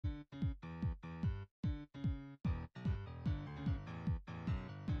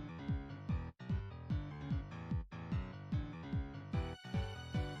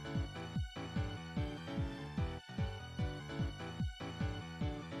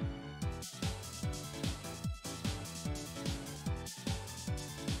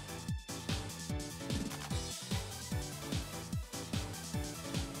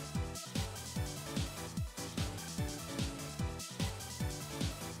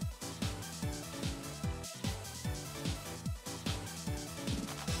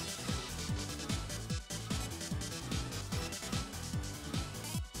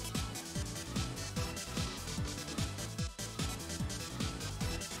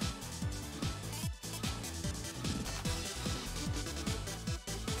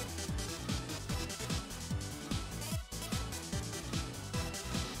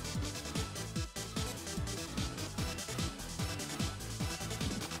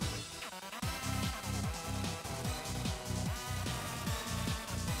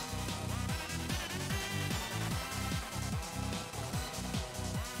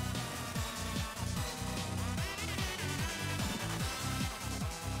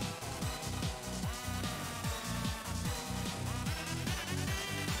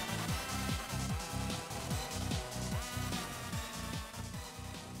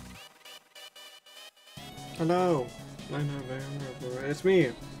Hello. It's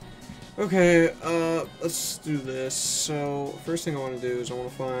me. Okay, let's do this. So, first thing I want to do is I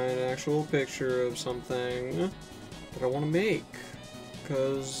want to find an actual picture of something that I want to make.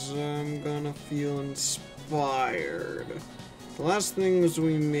 Because I'm gonna feel inspired. The last things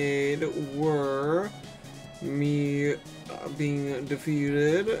we made were me being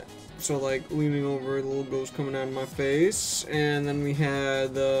defeated. So, like, leaning over, the little ghost coming out of my face. And then we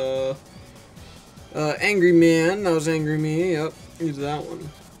had the Angry Man. That was Angry Me. Yep, use that one.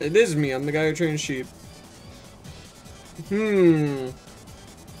 It is me. I'm the guy who trains sheep.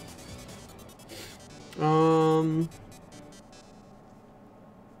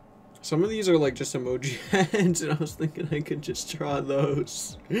 Some of these are like just emoji heads, and I was thinking I could just draw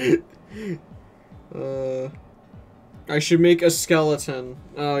those. I should make a skeleton.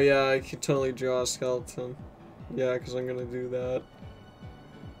 Oh yeah, I could totally draw a skeleton. Yeah, because I'm gonna do that.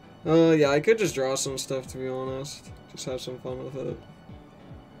 Yeah, I could just draw some stuff, to be honest. Just have some fun with it.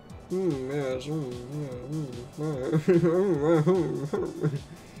 Yes.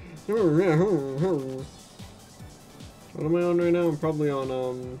 What am I on right now? I'm probably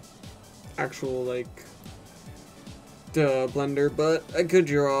on, actual, like, Blender, but I could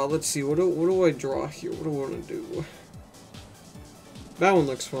draw. Let's see, what do I draw here? What do I want to do? That one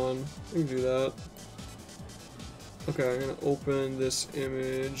looks fun. I can do that. Okay, I'm gonna open this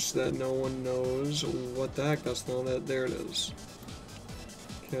image that no one knows. What the heck? That's not it. There it is.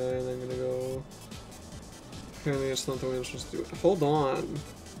 Okay, and I'm gonna go. Apparently, that's not the way I'm supposed to do it. Hold on.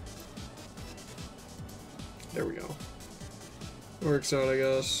 There we go. Works out, I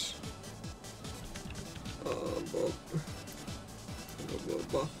guess. Oh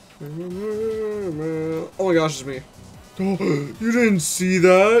my gosh, it's me. Oh, you didn't see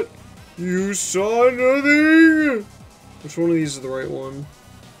that? You saw nothing? Which one of these is the right one?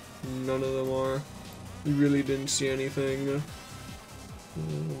 None of them are. You really didn't see anything.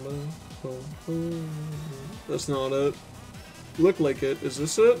 That's not it. Look like it. Is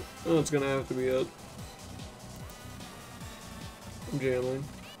this it? Oh, it's gonna have to be it. I'm jamming.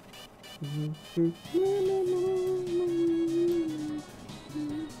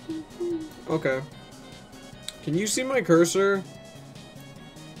 Okay. Can you see my cursor?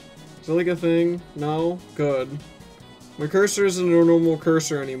 Is that like a thing? No? Good. My cursor isn't a normal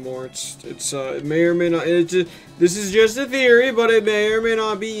cursor anymore. It may or may not. This is just a theory, but it may or may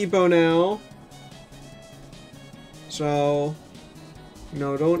not be Epo now. So,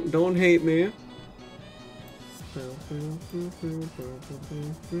 no, don't hate me.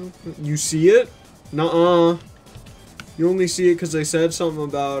 You see it? Nuh-uh. You only see it because I said something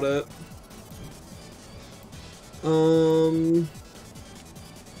about it. I'm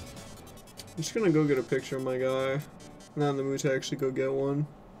just gonna go get a picture of my guy. Not in the mood to actually go get one.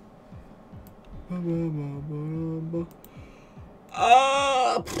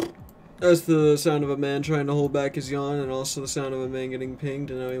 That's the sound of a man trying to hold back his yawn, and also the sound of a man getting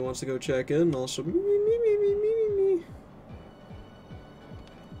pinged, and now he wants to go check in, and also me.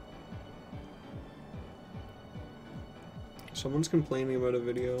 Someone's complaining about a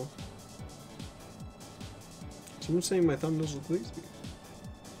video. Someone's saying my thumbnails look lazy.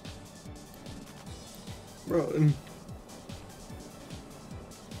 Bro.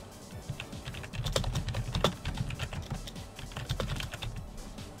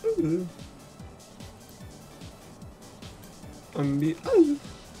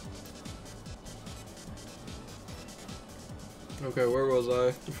 Okay, where was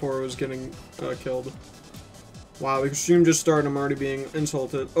I before I was getting killed? Wow, the stream just started, I'm already being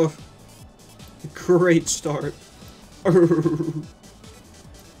insulted. Oh, great start. I think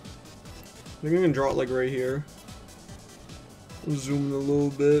I'm gonna draw it like right here. Zoom in a little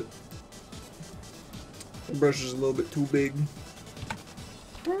bit. The brush is a little bit too big.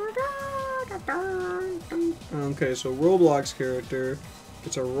 Okay, so Roblox character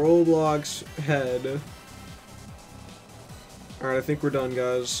gets a Roblox head. Alright, I think we're done,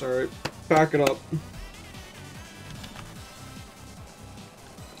 guys. Alright, back it up.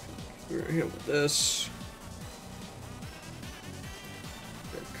 We're gonna hit with this.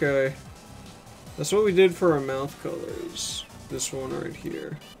 Okay. That's what we did for our mouth colors. This one right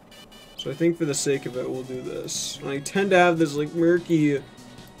here. So I think for the sake of it, we'll do this. And I tend to have this like murky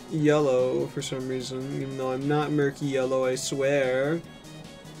yellow for some reason, even though I'm not murky yellow, I swear.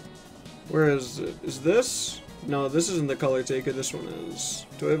 Where is it? Is this? No, this isn't the color taker, this one is.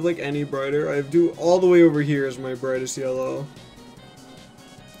 Do I have like any brighter? I do all the way over here is my brightest yellow.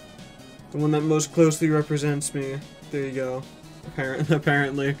 The one that most closely represents me. There you go.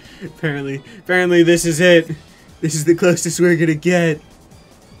 Apparently this is it. This is the closest we're gonna get.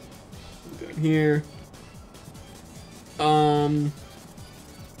 Down here.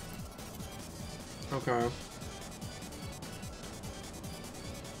 Okay.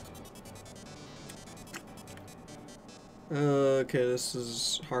 Okay, this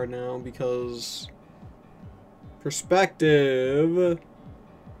is hard now because perspective.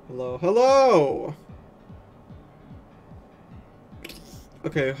 Hello, hello.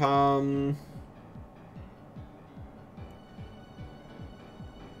 Okay,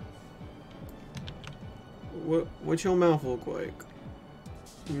 what's your mouth look like?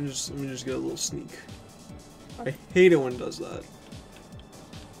 Let me just get a little sneak. I hate it when it does that.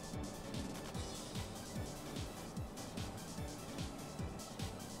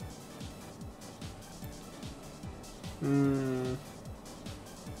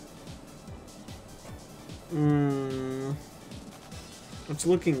 It's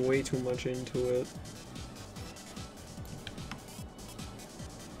looking way too much into it.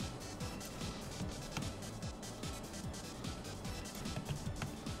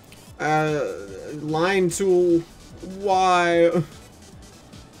 Line tool. Why?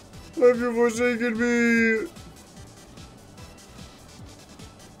 Have you forsaken me?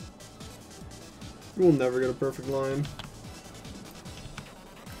 You will never get a perfect line.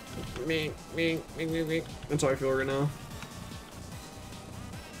 That's how I feel right now.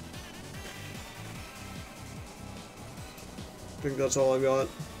 I think that's all I got.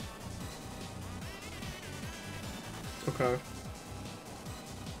 Okay.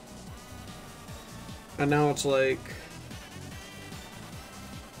 And now it's like...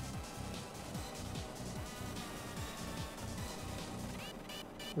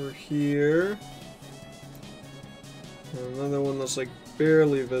 we're here. And another one that's like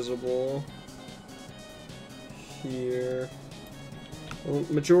barely visible. Here. Well,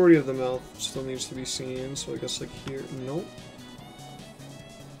 majority of the mouth still needs to be seen, so I guess like here. Nope.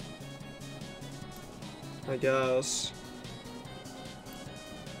 I guess.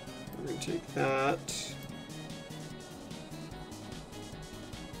 We're gonna take that.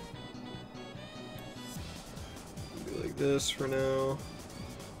 Do like this for now.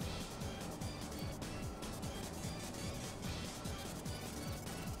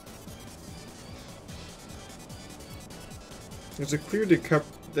 There's a clear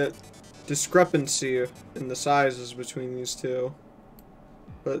discrepancy in the sizes between these two.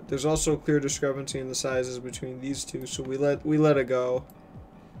 But there's also a clear discrepancy in the sizes between these two, so we let it go.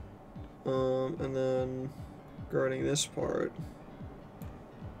 And then regarding this part,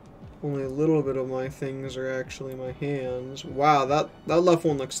 only a little bit of my things are actually my hands. Wow, that left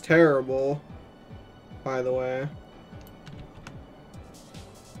one looks terrible, by the way.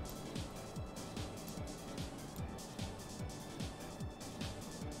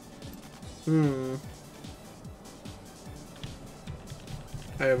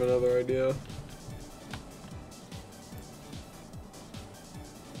 I have another idea.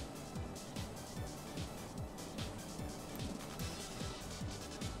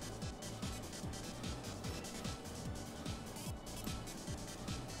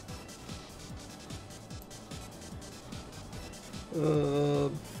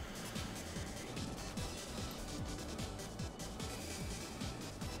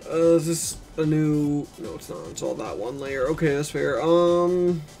 Is this a new... no, it's not. It's all that one layer. Okay, that's fair. I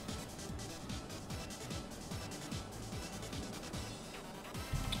don't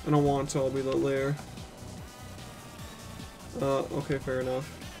want it to all be that layer. Okay, fair enough.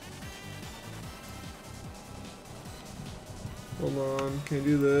 Hold on. Can I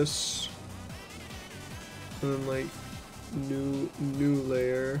do this? And then, like, new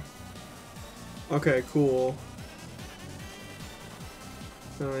layer. Okay, cool.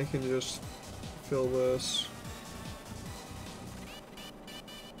 Now I can just fill this.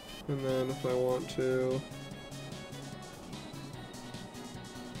 And then if I want to...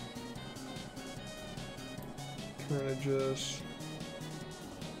 kind of just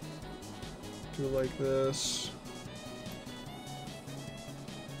do like this.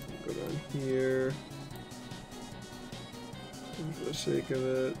 Go down here. And for the sake of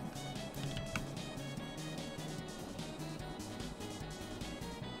it.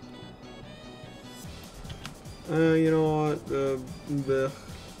 You know what? Blech.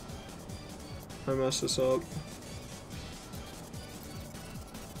 I messed this up.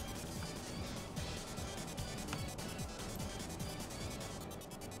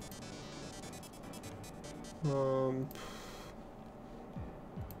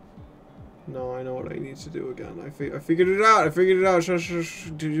 No, I know what I need to do again. I figured it out. I figured it out.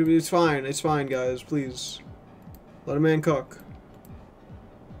 It's fine. It's fine, guys. Please. Let a man cook.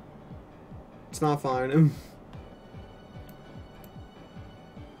 It's not fine.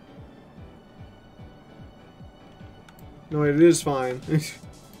 No, it is fine.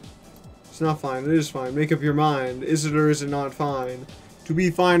 It's It's not fine. It is fine. Make up your mind. Is it or is it not fine? To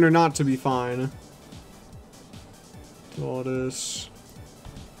be fine or not to be fine? All this.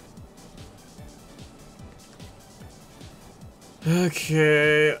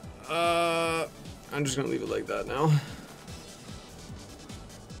 Okay. I'm just gonna leave it like that now.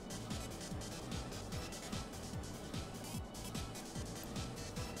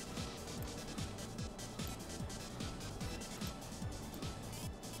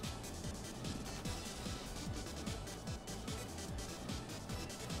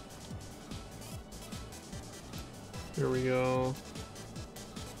 Here we go.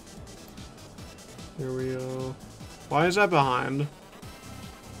 Here we go. Why is that behind?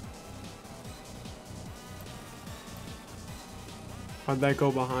 How'd that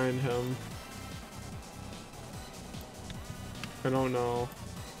go behind him? I don't know.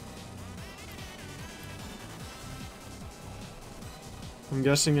 I'm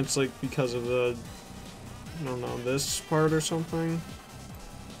guessing it's like because of the, I don't know, this part or something.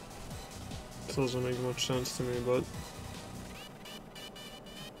 This doesn't make much sense to me, but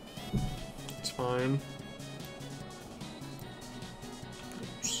it's fine.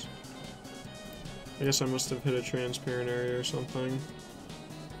 Oops. I guess I must have hit a transparent area or something.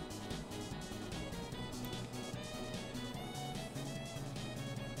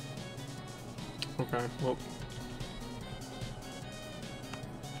 Okay, well.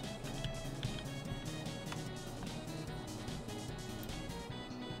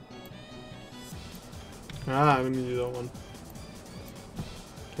 Ah, let me do that one.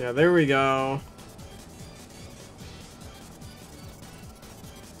 Yeah, there we go.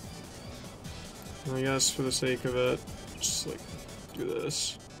 I guess for the sake of it, just like do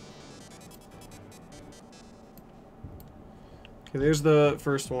this. Okay, there's the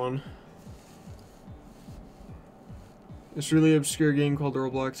first one. This really obscure game called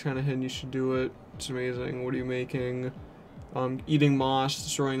Roblox, kind of hidden. You should do it. It's amazing. What are you making? Eating moss,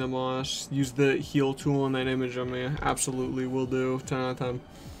 destroying the moss. Use the heal tool in that image on me. Absolutely will do. 10 out of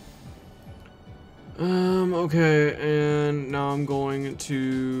 10. Okay, and now I'm going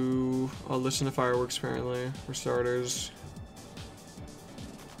to listen to fireworks apparently, for starters.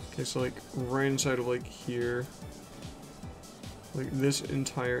 Okay, so like right inside of like here. Like this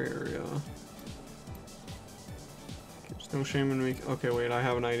entire area. There's no shame in me. Okay, wait, I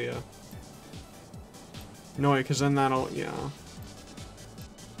have an idea. No, wait, because then that'll, yeah.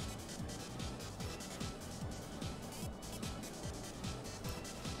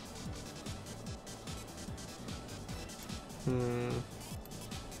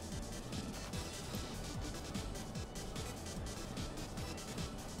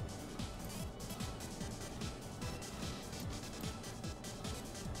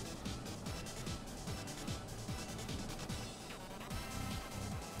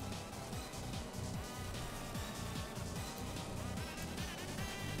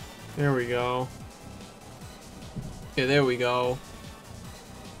 There we go. Yeah, there we go.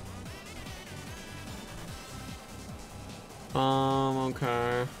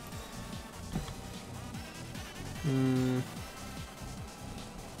 Okay.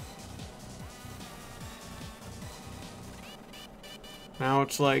 Now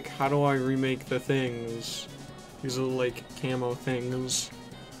it's like, how do I remake the things? These little, like, camo things.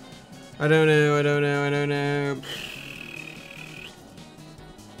 I don't know, I don't know, I don't know.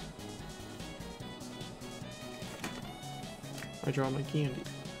 I draw my candy.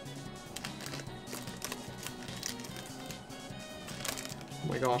 Oh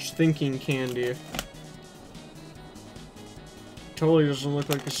my gosh, thinking candy. Totally doesn't look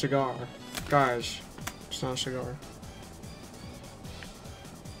like a cigar. Guys, it's not a cigar.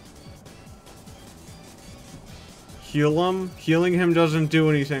 Heal him? Healing him doesn't do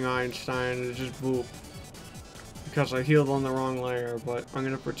anything, Einstein. It's just boop. Because I healed on the wrong layer, but I'm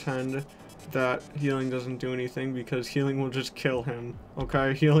gonna pretend that healing doesn't do anything because healing will just kill him.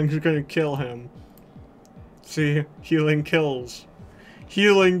 Okay? Healing's gonna kill him. See? Healing kills.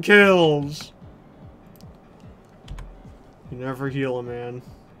 Healing kills! You never heal a man.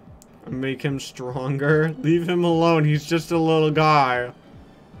 And make him stronger. Leave him alone. He's just a little guy.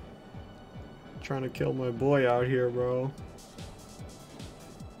 Trying to kill my boy out here, bro.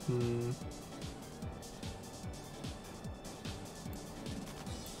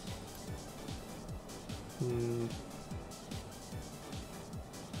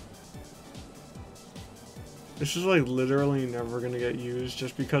 This is like literally never gonna get used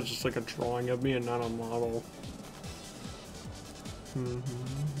just because it's like a drawing of me and not a model.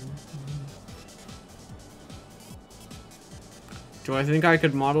 Do I think I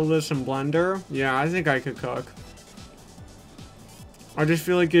could model this in Blender? Yeah, I think I could cook. I just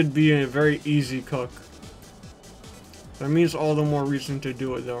feel like it'd be a very easy cook. That means all the more reason to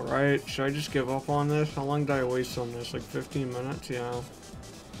do it though, right? Should I just give up on this? How long did I waste on this? Like 15 minutes? Yeah.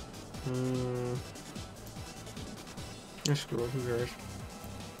 Screw it, who cares?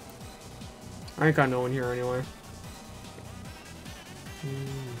 I ain't got no one here anyway.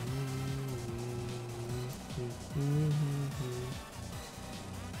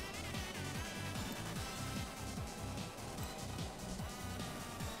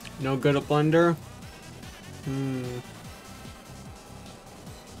 No good at Blender?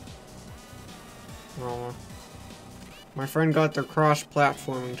 Oh. My friend got their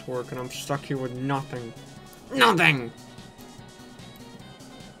cross-platforming to work and I'm stuck here with nothing. Nothing!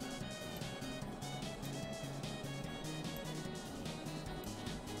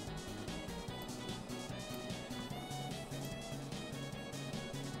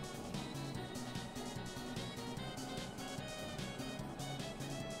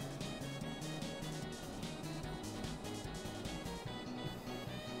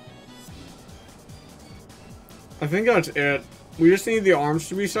 I think that's it. We just need the arms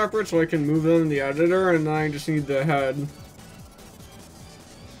to be separate so I can move them in the editor, and then I just need the head.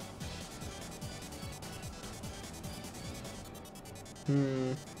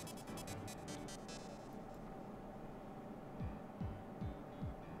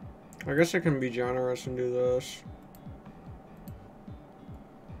 I guess I can be generous and do this.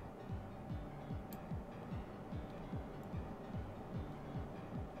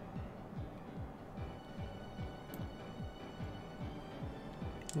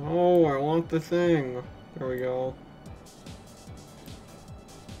 Oh, I want the thing. There we go.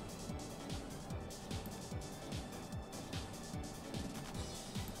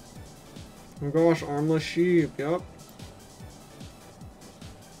 Oh gosh, armless sheep, yep.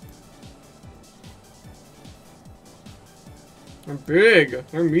 They're big,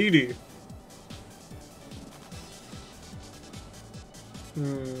 they're meaty. I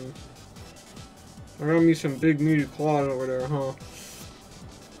got me some big meaty claws over there, huh?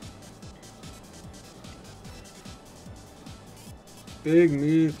 Big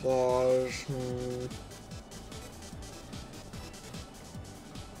meaty claws.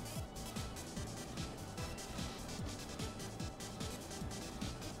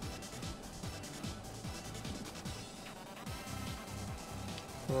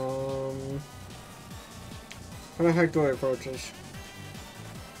 How the heck do I approach this?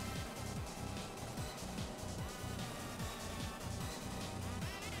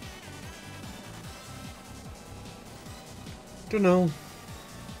 Don't know.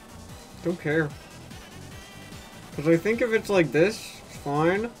 Don't care. Because I think if it's like this, it's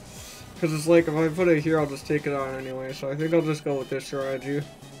fine. Because it's like, if I put it here, I'll just take it out anyway. So I think I'll just go with this strategy.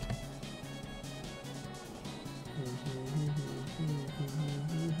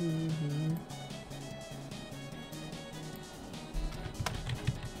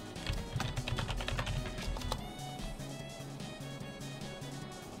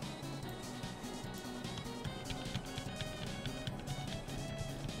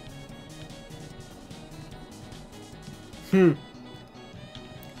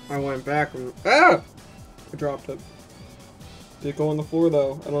 I went back and... Ah! I dropped it. Did it go on the floor,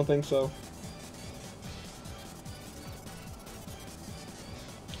 though? I don't think so.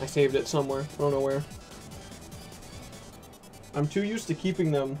 I saved it somewhere. I don't know where. I'm too used to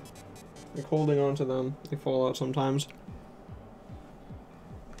keeping them. Like, holding on to them. They fall out sometimes.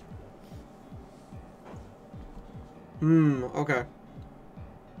 Okay.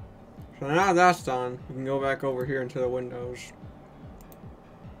 So now that's done, we can go back over here into the windows.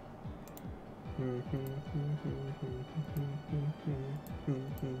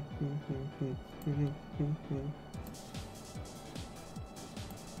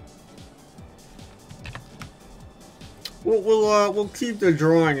 We'll keep the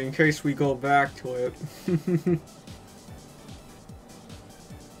drawing in case we go back to it.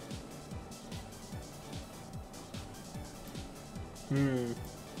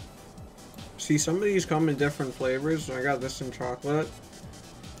 See, some of these come in different flavors. I got this in chocolate.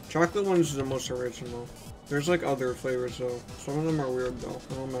 Chocolate one's the most original. There's like other flavors though. Some of them are weird though.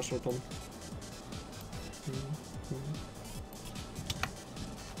 I don't mess with them.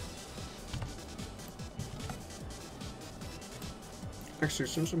 Actually,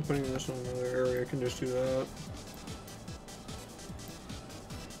 since I'm putting this in another area, I can just do that.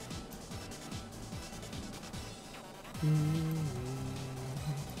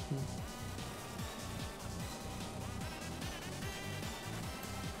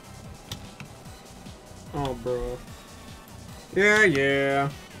 Oh, bro. Yeah.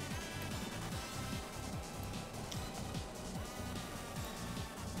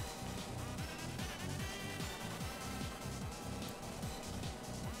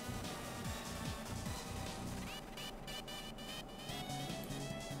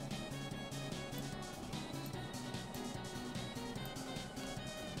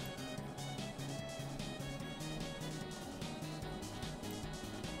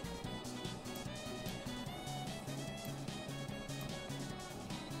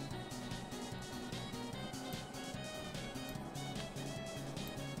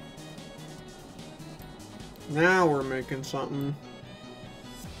 Now we're making something.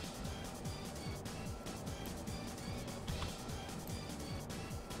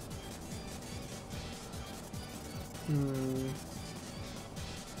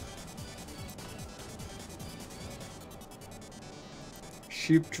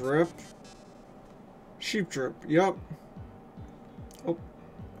 Sheep drip. Sheep drip, yep. Oh,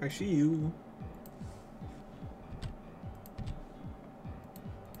 I see you.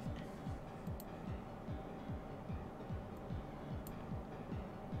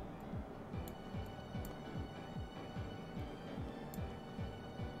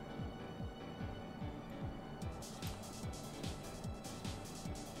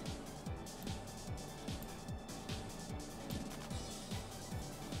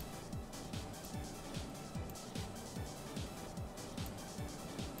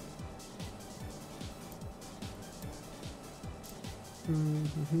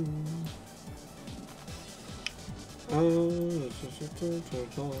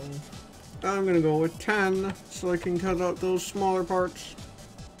 I'm gonna go with 10 so I can cut out those smaller parts.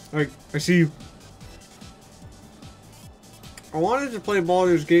 I see you. I wanted to play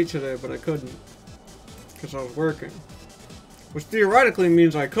Baldur's Gate today, but I couldn't because I was working, which theoretically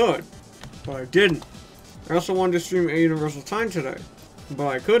means I could, but I didn't. I also wanted to stream A Universal Time today, but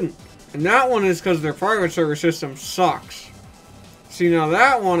I couldn't, and that one is because their private server system sucks. See, now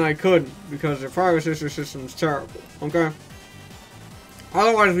that one I couldn't because their private server system is terrible. Okay.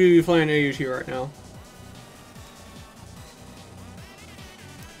 Otherwise, we'd be playing AUT right now.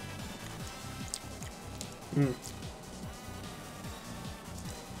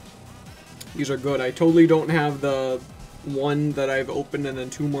 These are good. I totally don't have the one that I've opened and then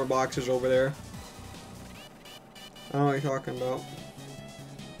 2 more boxes over there. I don't know what you're talking about.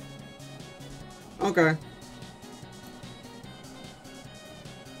 Okay.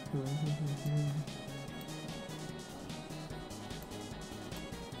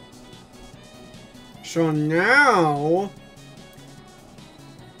 So now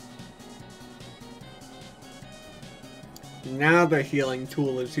the healing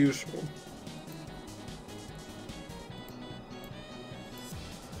tool is useful.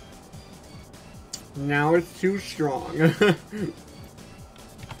 Now it's too strong.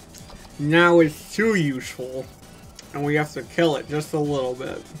 Now it's too useful. And we have to kill it just a little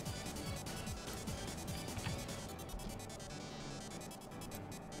bit.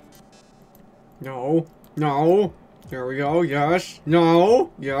 No. No. There we go. Yes.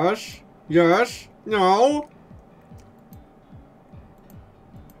 No. Yes. Yes. No.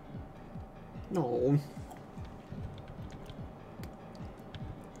 No.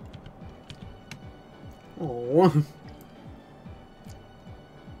 Oh.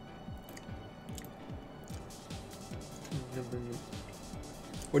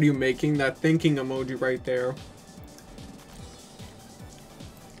 What are you making? That thinking emoji right there.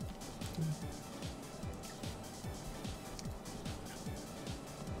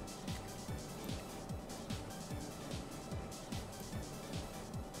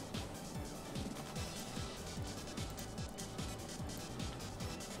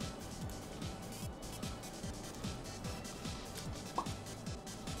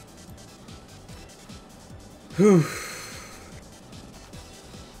 Whew.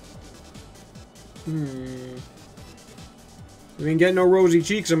 We ain't getting no rosy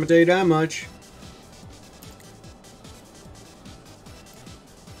cheeks, I'm gonna tell you that much.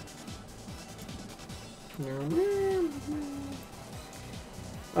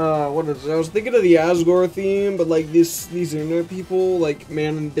 What is it? I was thinking of the Asgore theme, but like these internet people, like,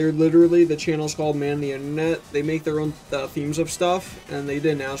 man, they're literally, the channel's called Man the Internet. They make their own themes of stuff, and they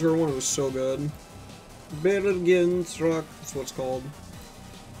did an Asgore one, it was so good. Bergenstruck, that's what it's called.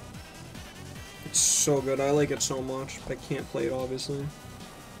 It's so good, I like it so much. I can't play it, obviously.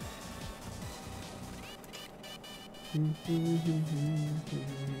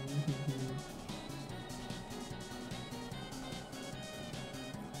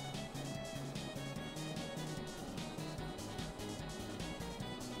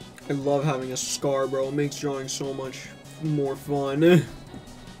 I love having a scar, bro. It makes drawing so much more fun.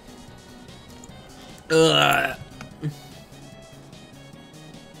 Ugh.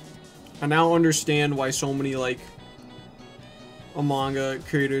 I now understand why so many, like, manga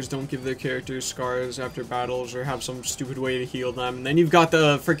creators don't give their characters scars after battles or have some stupid way to heal them. And then you've got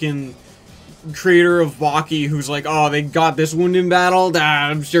the freaking creator of Baki who's like, oh, they got this wound in battle,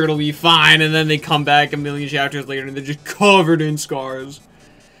 I'm sure it'll be fine. And then they come back a million chapters later and they're just covered in scars.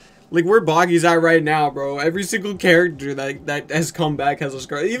 Like, where Baki's at right now, bro. Every single character that has come back has a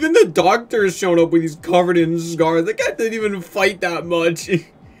scar. Even the doctor's shown up when he's covered in scars. The guy didn't even fight that much.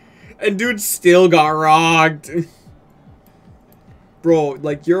 And dude still got rocked. Bro,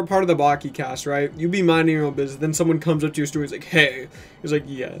 like, you're a part of the Baki cast, right? You be minding your own business, then someone comes up to your store, he's like, hey. He's like,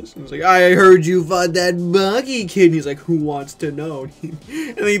 yes. And he's like, I heard you fought that Baki kid. And he's like, who wants to know? And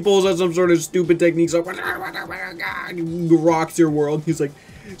then he pulls out some sort of stupid techniques, like, he rocks your world. He's like,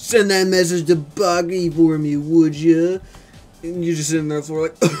 send that message to Baki for me, would ya? And you're just sitting there for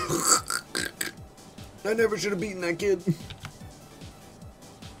like, I never should have beaten that kid.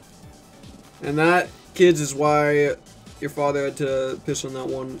 And that, kids, is why your father had to piss on that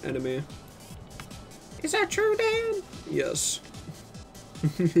one enemy. Is that true, Dad? Yes.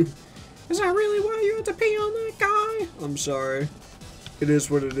 Is that really why you had to pee on that guy? I'm sorry. It is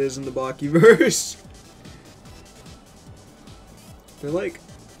what it is in the Bakiverse. They're like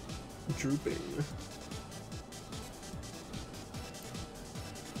drooping.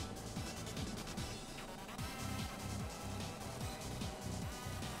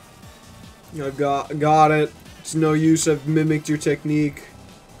 I've got it. It's no use. I've mimicked your technique.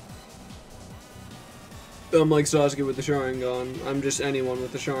 I'm like Sasuke with the Sharingan. I'm just anyone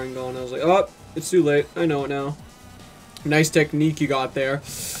with the Sharingan. I was like, oh, it's too late. I know it now. Nice technique you got there.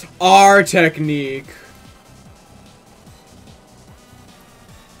 Our technique.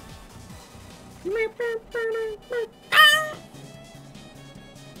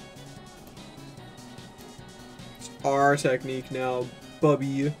 It's our technique now,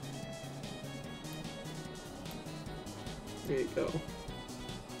 bubby. There you go.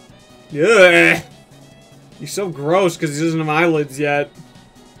 Yeah. He's so gross because he doesn't have eyelids yet.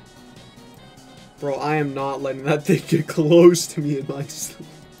 Bro, I am not letting that thing get close to me in my sleep.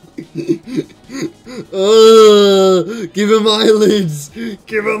 Give him eyelids!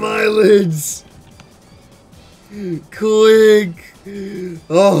 Give him eyelids! Quick!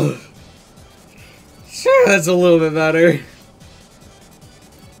 Oh. Sure, that's a little bit better.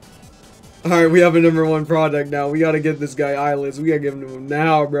 Alright, we have a #1 product now. We gotta get this guy eyelids. We gotta give him to him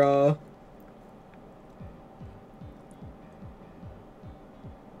now, bro.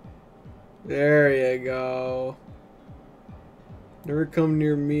 There you go. Never come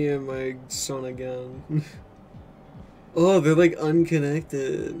near me and my son again. Oh, they're like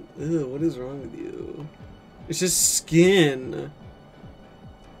unconnected. Ew, what is wrong with you? It's just skin.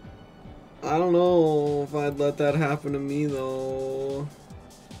 I don't know if I'd let that happen to me though.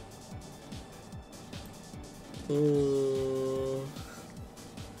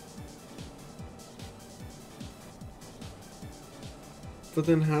 But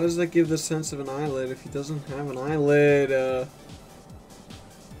then how does that give the sense of an eyelid if he doesn't have an eyelid?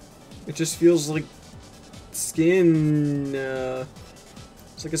 It just feels like skin.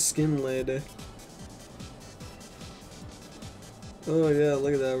 It's like a skin lid. Oh yeah,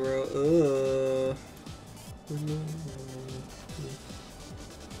 look at that, bro.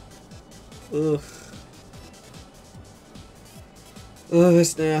 Ugh. Oh,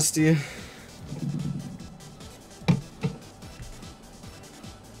 that's nasty.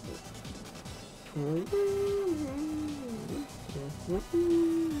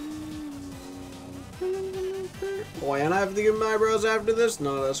 Oh, and I have to get my eyebrows after this?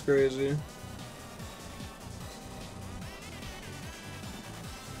 No, that's crazy.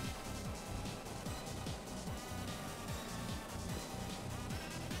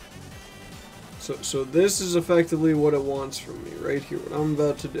 So this is effectively what it wants from me, right here, what I'm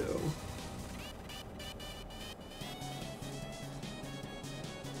about to do.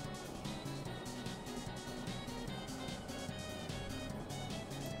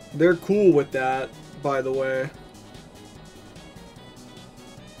 They're cool with that, by the way.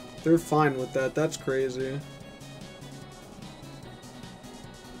 They're fine with that, that's crazy.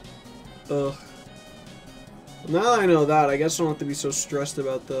 Ugh. Now that I know that, I guess I don't have to be so stressed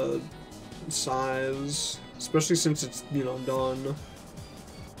about the size, especially since it's, you know, done.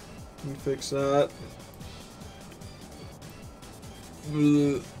 Let me fix that.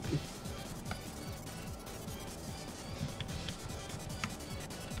 Ugh.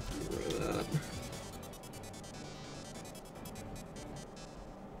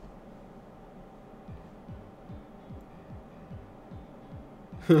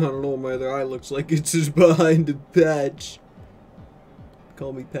 I don't know what my other eye looks like. It's just behind a patch.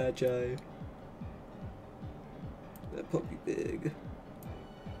 Call me Patch Eye. That puppy big.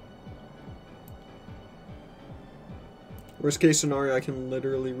 Worst case scenario, I can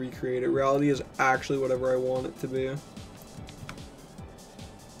literally recreate it. Reality is actually whatever I want it to be.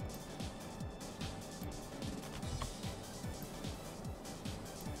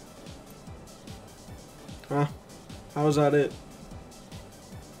 Huh? How is that it?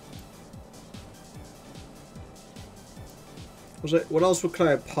 What else could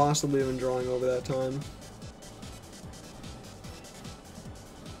I have possibly been drawing over that time?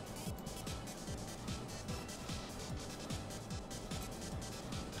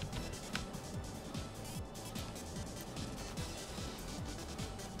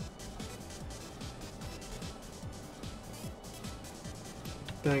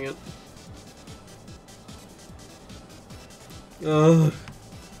 Dang it. Ugh.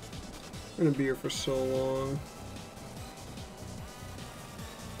 I'm gonna be here for so long.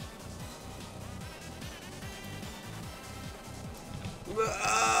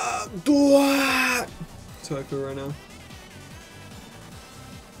 That's how I feel right now.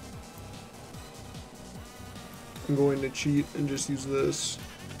 I'm going to cheat and just use this.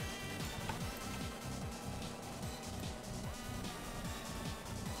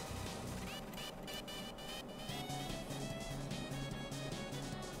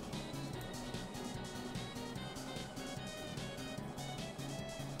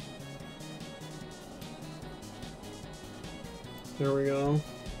 There we go.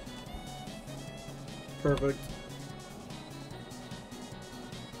 Perfect.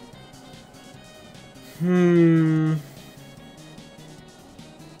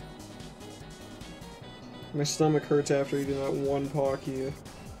 My stomach hurts after eating that one Pocky.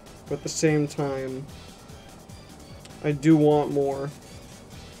 But at the same time, I do want more.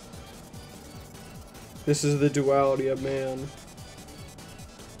 This is the duality of man.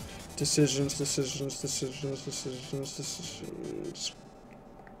 Decisions, decisions, decisions, decisions, decisions.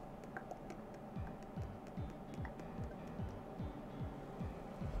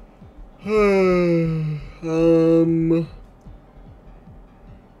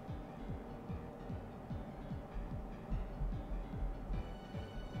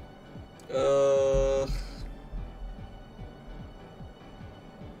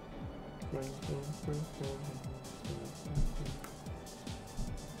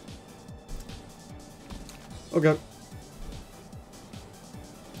 Okay.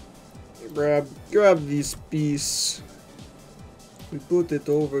 Grab this piece. We put it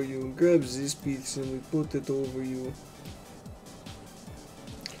over you. Grab this piece and we put it over you.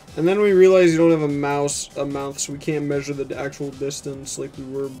 And then we realize you don't have a mouth, so we can't measure the actual distance like we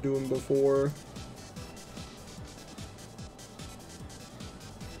were doing before.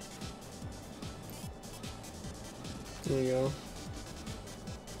 There you go.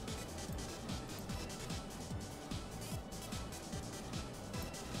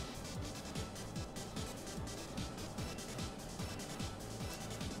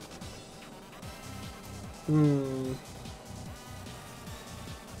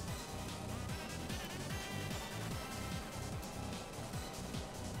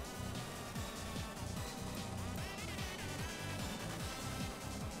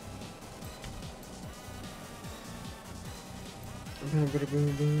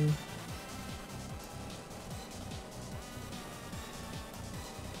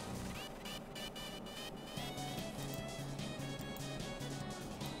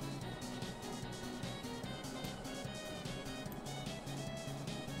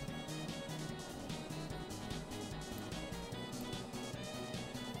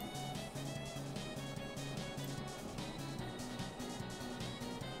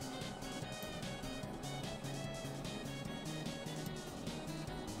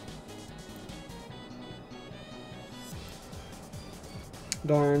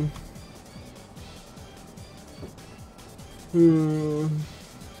 Darn.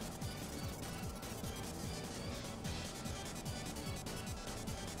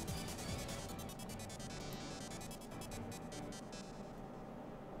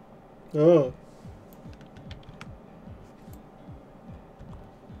 Oh.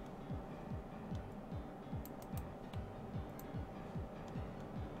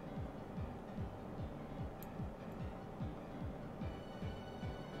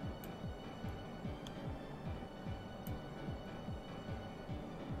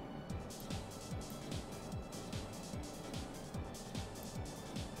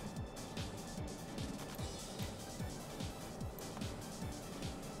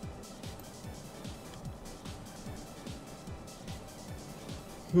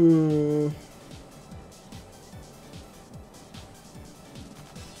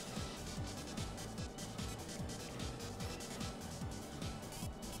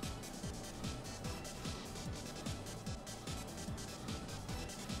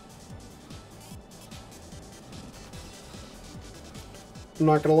 I'm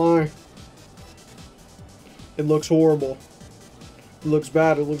not gonna lie. It looks horrible. It looks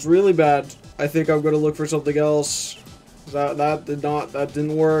bad. It looks really bad. I think I'm gonna look for something else. That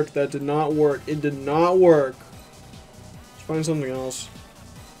didn't work. That did not work. It did not work. Let's find something else.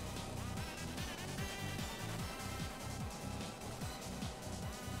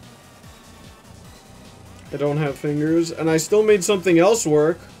 I don't have fingers, and I still made something else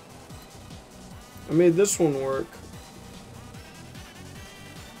work. I made this one work.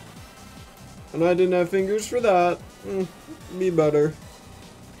 And I didn't have fingers for that. Be better.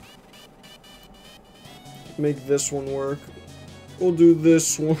 Make this one work. We'll do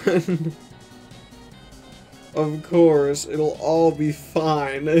this one. Of course, it'll all be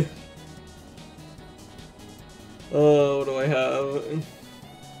fine. Oh, what do I have?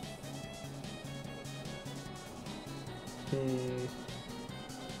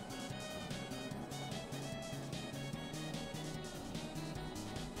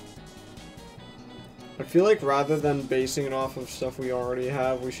 I feel like rather than basing it off of stuff we already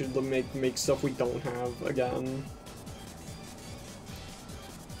have, we should make stuff we don't have again.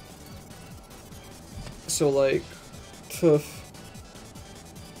 So like,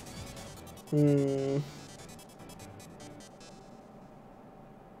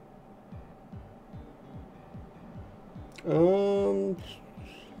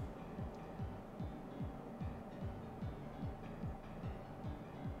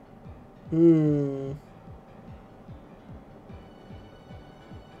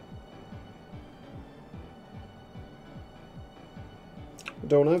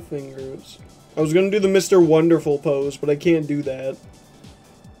 Don't have fingers. I was gonna do the Mr. Wonderful pose, but I can't do that.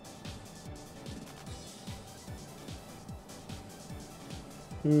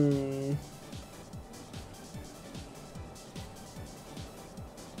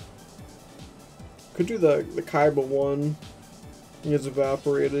 Could do the Kaiba one. He gets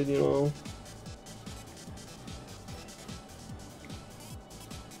evaporated, you know.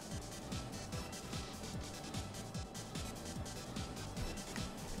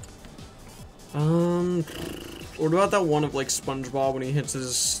 What about that one of like SpongeBob when he hits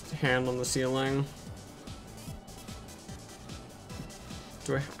his hand on the ceiling?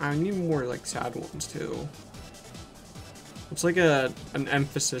 I need more like sad ones too. It's like an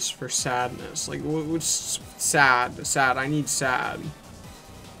emphasis for sadness. Like what's sad? Sad. I need sad.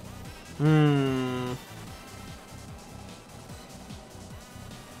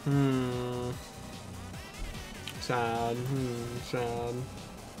 Sad. Sad.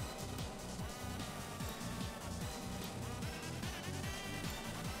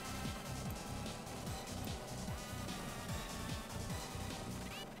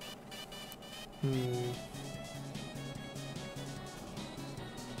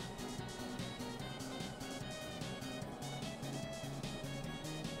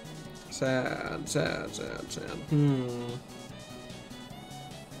 Sad, sad, sad, sad.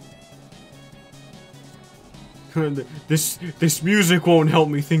 This music won't help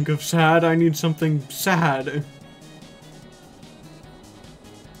me think of sad. I need something sad.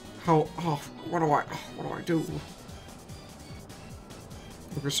 What do I do?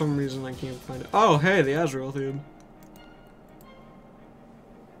 For some reason I can't find it. Oh, hey, the Azrael theme.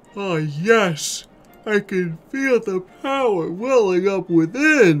 Oh, yes! I can feel the power welling up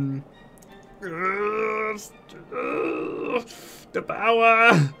within! The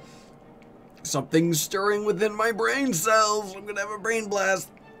power! Something's stirring within my brain cells! I'm gonna have a brain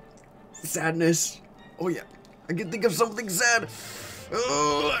blast! Sadness. Oh yeah, I can think of something sad!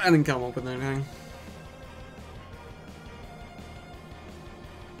 I didn't come up with anything.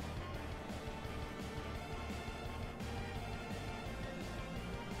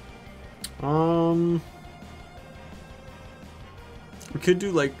 We could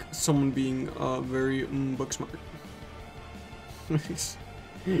do like someone being very book smart.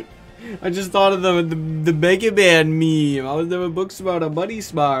 I just thought of the Mega Man meme. I was never book smart or buddy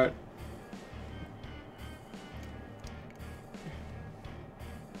smart.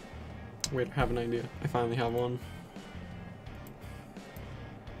 Wait, I have an idea. I finally have one.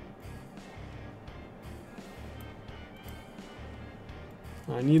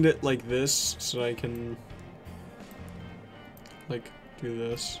 I need it like this so I can like do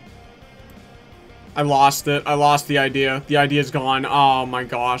this. I lost it. I lost the idea. The idea's gone. Oh my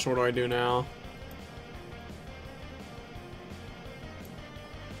gosh, what do I do now?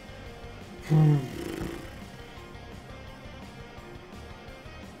 I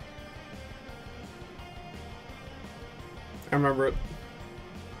remember it.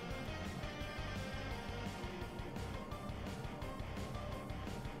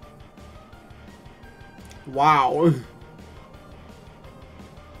 Wow.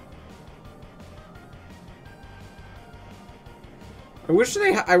 I wish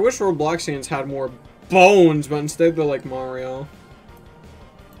Robloxians had more bones, but instead they're like Mario.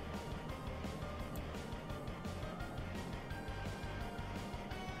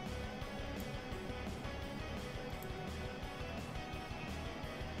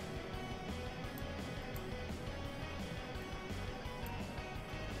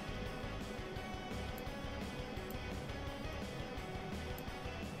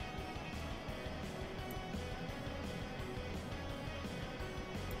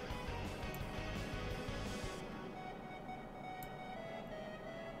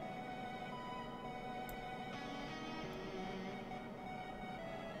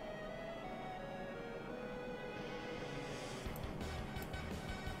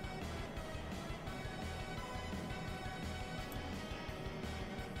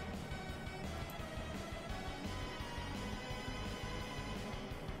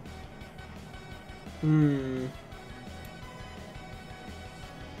 Hmm.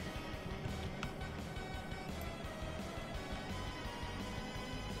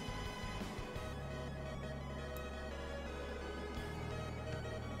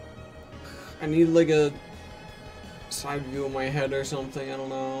 I need like a side view of my head or something, I don't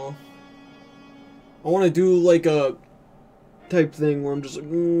know. I want to do like a type thing where I'm just like,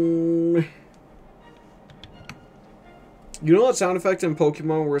 You know that sound effect in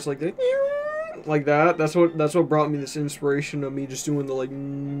Pokemon where it's like that? That's what brought me this inspiration of me just doing the like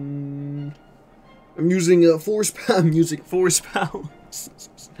I'm using a force power. I'm using force power.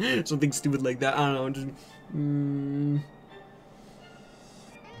 Something stupid like that. I don't know. Just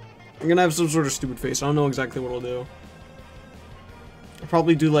I'm gonna have some sort of stupid face. I don't know exactly what I'll do. I'll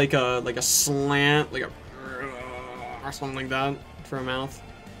probably do like a slant, like a or something like that for a mouth.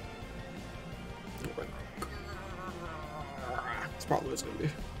 That's probably what it's gonna be.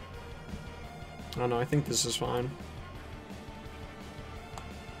 I don't know. I think this is fine.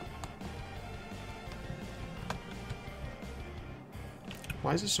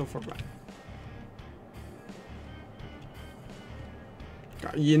 Why is it so far back?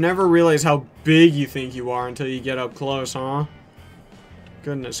 God, you never realize how big you think you are until you get up close, huh?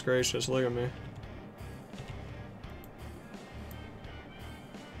 Goodness gracious, look at me.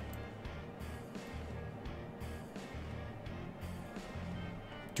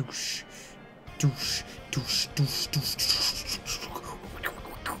 Douche, douche, douche, douche, douche, douche.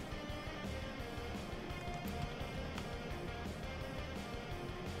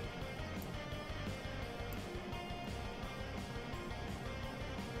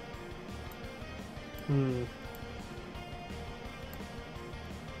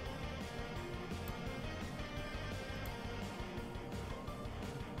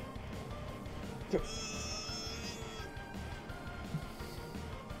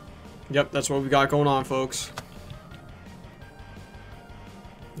 Yep, that's what we got going on, folks.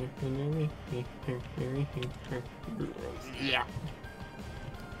 Yeah.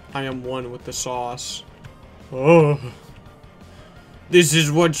 I am one with the sauce. Oh. This is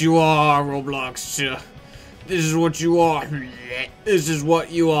what you are, Roblox. This is what you are. This is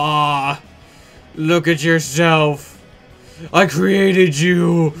what you are. Look at yourself. I created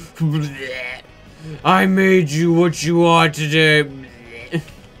you. I made you what you are today.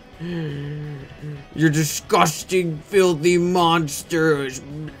 You're disgusting, filthy monsters.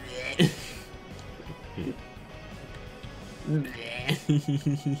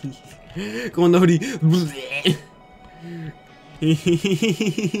 Come on, Lodi.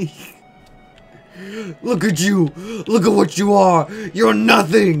 Look at you. Look at what you are. You're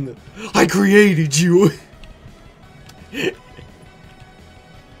nothing. I created you.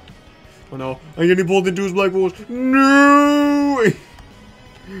 Oh no. I'm getting pulled into his black holes. No.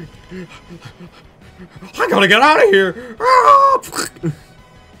 I gotta get out of here! Oh,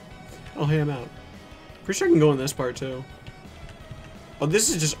 hey, I'm out. Pretty sure I can go in this part, too. Oh, this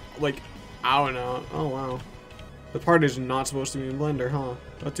is just, like, out and out. Oh, wow. The part is not supposed to be in Blender, huh?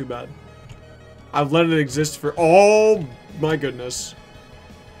 Not too bad. I've let it exist for... Oh, my goodness.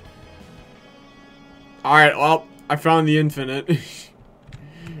 Alright, well, I found the infinite. It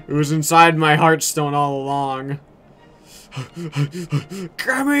was inside my heartstone all along.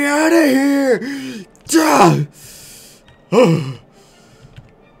 Get me out of here!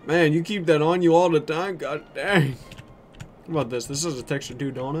 Man, you keep that on you all the time, god dang. How about this? This is a texture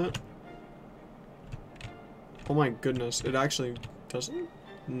too, don't it? Oh my goodness, it actually doesn't?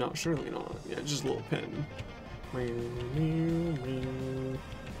 No, surely not. Yeah, just a little pin.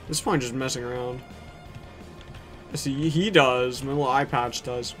 This is probably just messing around. See, he does. My little eye patch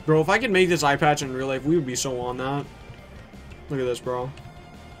does. Bro, if I could make this eye patch in real life, we would be so on that. Look at this, bro.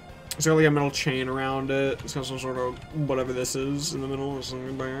 It's got like a metal chain around it. It's got some sort of whatever this is in the middle. It's like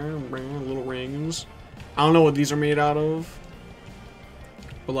little rings. I don't know what these are made out of.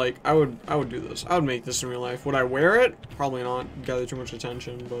 But like, I would do this. I would make this in real life. Would I wear it? Probably not. Gather too much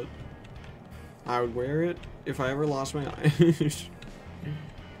attention, but I would wear it if I ever lost my eye.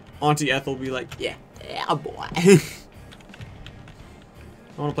 Auntie Ethel would be like, yeah, boy. I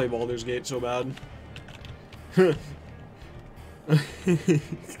want to play Baldur's Gate so bad.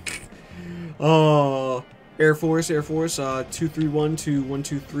 Oh, Air Force, 231 to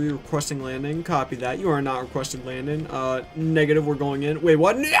 123 requesting landing. Copy that. You are not requested landing. Negative, we're going in. Wait,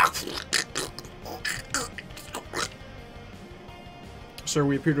 what? Sir,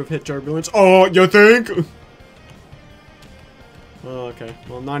 we appear to have hit turbulence. Oh, you think? Oh, okay.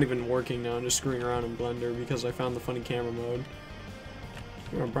 Well, I'm not even working now. I'm just screwing around in Blender because I found the funny camera mode.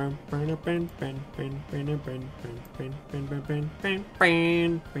 I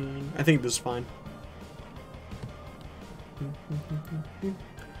think this is fine. I'm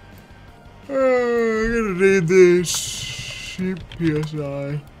gonna name this Sheep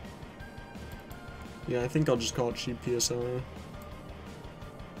PSI. Yeah, I think I'll just call it Sheep PSI.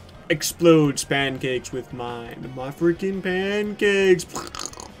 Explodes pancakes with mine. My freaking pancakes.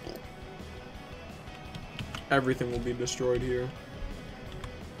 Everything will be destroyed here.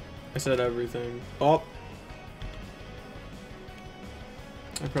 I said everything. Oh.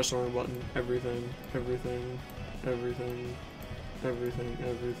 I pressed the wrong button. Everything. Everything. Everything. Everything.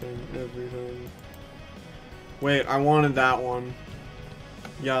 Everything. Everything. Wait, I wanted that one.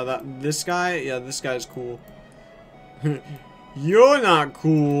 Yeah, this guy? Yeah, this guy's cool. You're not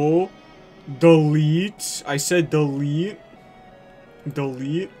cool. Delete. I said delete.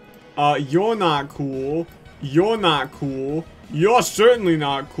 Delete. You're not cool. You're not cool. You're certainly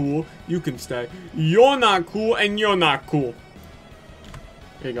not cool. You can stay. You're not cool and you're not cool.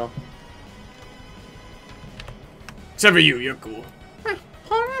 There you go. Except for you, you're cool.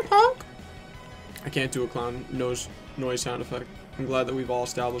 I can't do a clown noise sound effect. I'm glad that we've all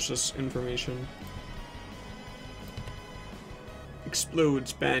established this information.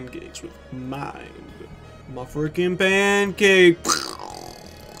 Explodes pancakes with mind. My freaking pancake.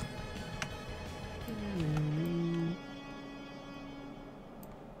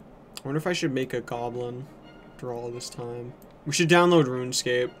 I wonder if I should make a goblin after all this time. We should download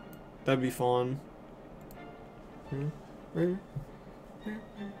RuneScape. That'd be fun. I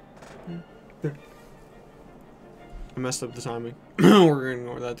messed up the timing. We're gonna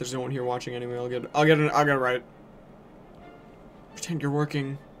ignore that. There's no one here watching anyway. I'll get it right. Pretend you're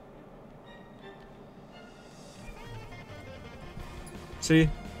working. See?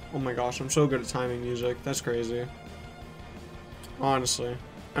 Oh my gosh, I'm so good at timing music. That's crazy. Honestly,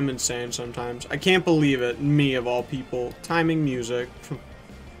 I'm insane sometimes. I can't believe it. Me, of all people. Timing music.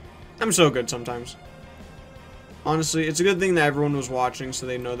 I'm so good sometimes. Honestly, it's a good thing that everyone was watching so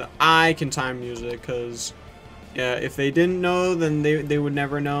they know that I can time music, because yeah, if they didn't know, then they would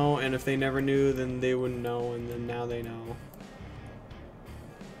never know, and if they never knew, then they wouldn't know, and then now they know.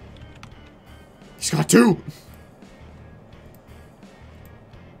 He's got 2!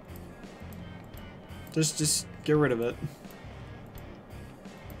 Just get rid of it.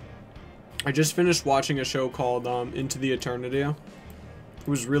 I just finished watching a show called Into the Eternity. It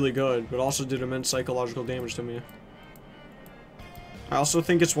was really good, but also did immense psychological damage to me. I also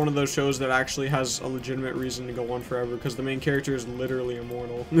think it's one of those shows that actually has a legitimate reason to go on forever, because the main character is literally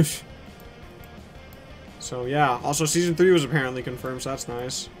immortal. So yeah, also season 3 was apparently confirmed, so that's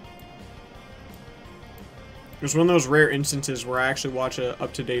nice. It was one of those rare instances where I actually watch a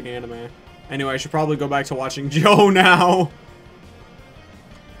up-to-date anime. Anyway, I should probably go back to watching Joe now.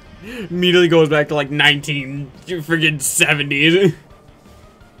 Immediately goes back to like 1970s.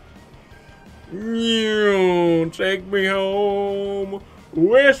 You take me home,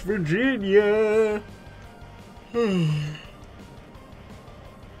 West Virginia. I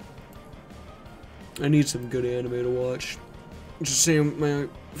need some good anime to watch. Just saying, my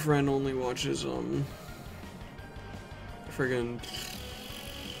friend only watches friggin'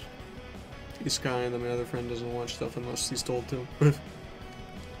 Isekai, and then my other friend doesn't watch stuff unless he's told to.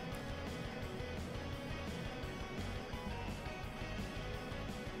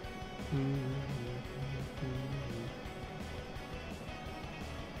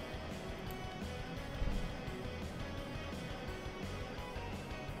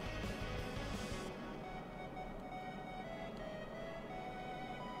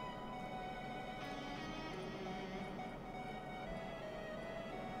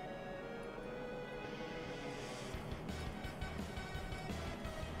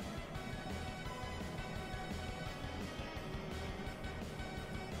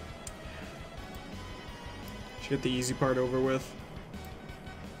 Get the easy part over with.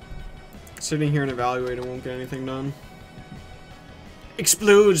 Sitting here and evaluating won't get anything done.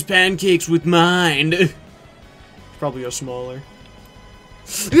 Explodes pancakes with mind. Probably go smaller.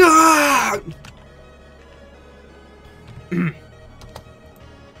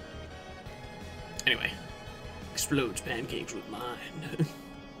 Anyway, explodes pancakes with mind.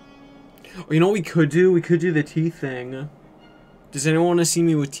 Oh, you know what we could do? We could do the teeth thing. Does anyone want to see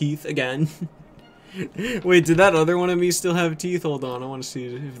me with teeth again? Wait, did that other one of me still have teeth? Hold on, I want to see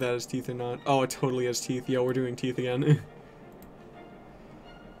if that has teeth or not. Oh, it totally has teeth. Yeah, we're doing teeth again.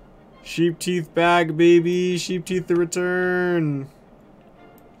 Sheep teeth back, baby. Sheep teeth to return.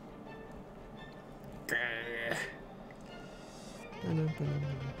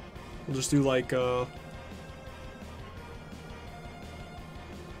 We'll just do like, oh,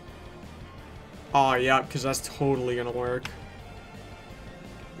 yeah, because that's totally gonna work.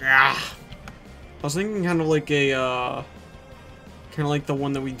 Yeah. I was thinking kind of like a, Kind of like the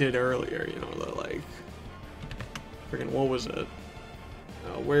one that we did earlier, you know, the like, freaking, what was it?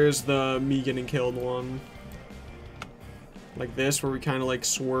 Where's the me getting killed one? Like this, where we kind of like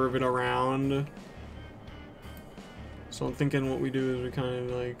swerve it around. So I'm thinking what we do is we kind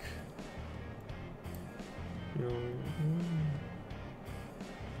of like, you know.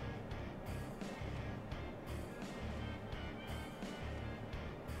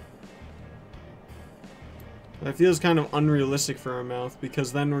 That feels kind of unrealistic for our mouth,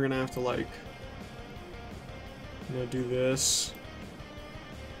 because then we're gonna have to like, you know, do this.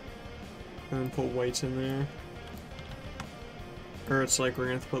 And then put whites in there. Or it's like we're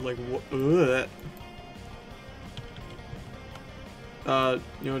gonna have to put like, you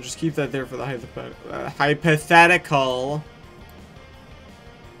know, just keep that there for the hypothetical.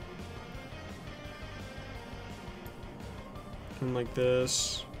 And like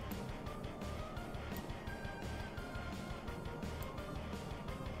this.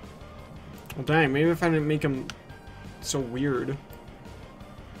 Well, dang, maybe if I didn't make them so weird.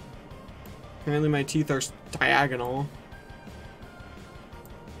 Apparently my teeth are diagonal.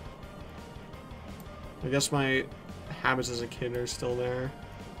 I guess my habits as a kid are still there.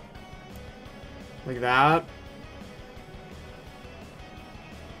 Like that.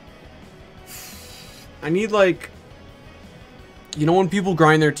 I need like, you know when people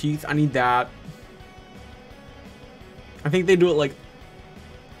grind their teeth? I need that. I think they do it like,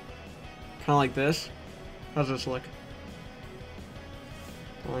 kind of like this. How's this look?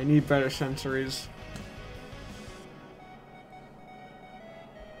 Oh, I need better sensories.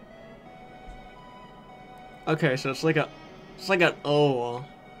 Okay, so it's like an O.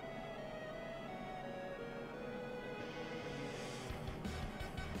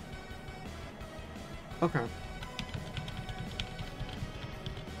 Okay.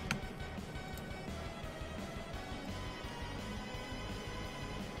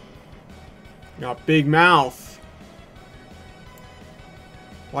 Got big mouth.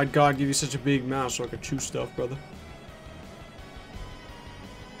 Why'd God give you such a big mouth so I could chew stuff, brother?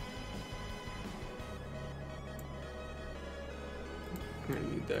 I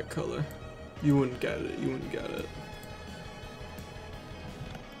need that color. You wouldn't get it. You wouldn't get it.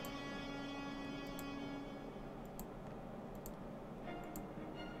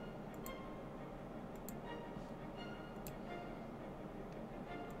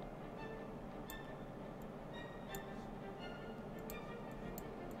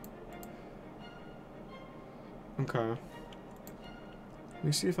 Okay. Let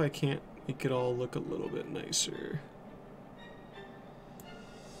me see if I can't make it all look a little bit nicer.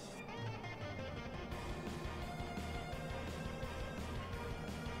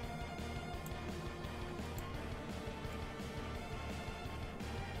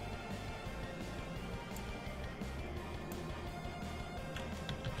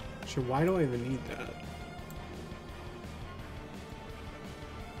 So why do I even need that?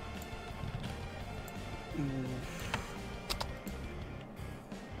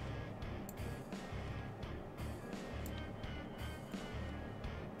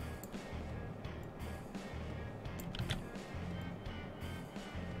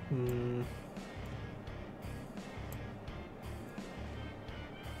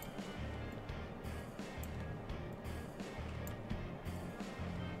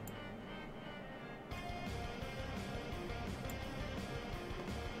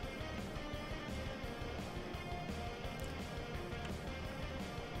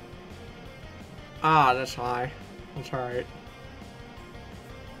 Ah, that's high. That's alright.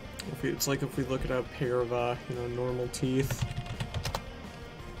 It's like if we look at a pair of, you know, normal teeth.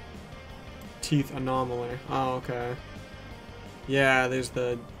 Teeth anomaly. Oh, okay. Yeah, there's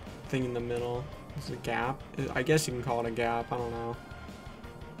the thing in the middle. There's a gap. I guess you can call it a gap. I don't know.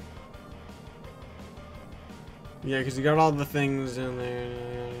 Yeah, because you got all the things in there.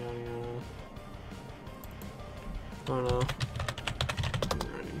 I don't know.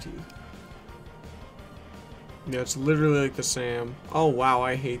 Yeah, it's literally like the same. Oh wow,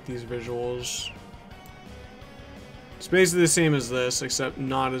 I hate these visuals. It's basically the same as this, except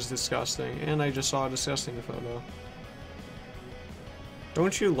not as disgusting. And I just saw a disgusting photo.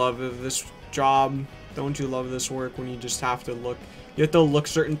 Don't you love this job? Don't you love this work when you just have to look? You have to look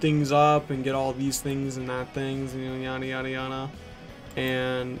certain things up and get all these things and that things, you know, yada yada yada,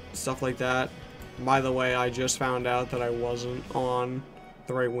 and stuff like that. By the way, I just found out that I wasn't on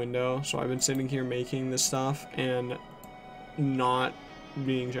the right window, so I've been sitting here making this stuff and not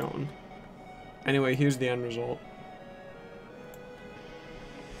being shown. Anyway, here's the end result.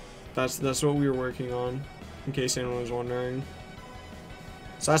 That's what we were working on, in case anyone was wondering.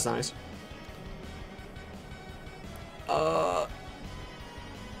 So that's nice.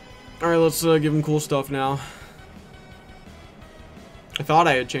 Alright, let's give him cool stuff now. I thought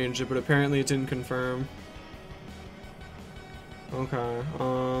I had changed it, but apparently it didn't confirm. Okay,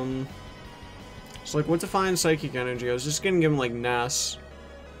 so like, what defines psychic energy? I was just gonna give him like Ness.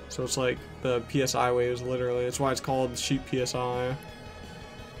 So it's like the PSI waves, literally. That's why it's called sheep PSI.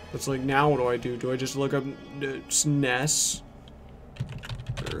 It's like, now what do I do? Do I just look up Ness?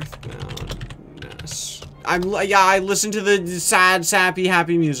 Earthbound Ness. I listen to the sad, sappy,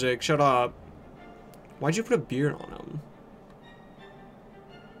 happy music. Shut up. Why'd you put a beard on him?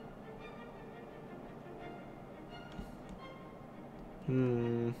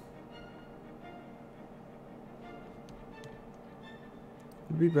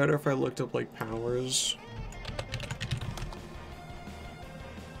 It'd be better if I looked up like powers.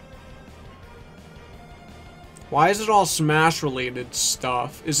 Why is it all Smash related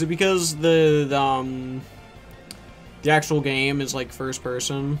stuff? Is it because the actual game is like first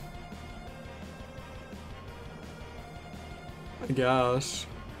person? I guess.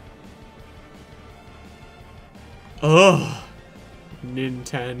 Ugh.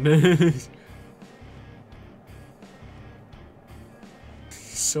 Nintendo.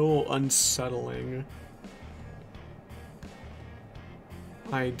 So unsettling.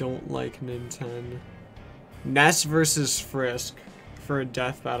 I don't like Nintendo. Ness versus Frisk for a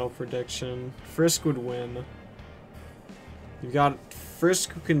death battle prediction. Frisk would win. You've got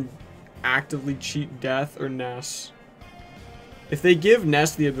Frisk who can actively cheat death, or Ness. If they give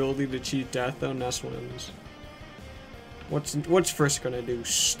Ness the ability to cheat death, though, Ness wins. What's Frisk gonna do?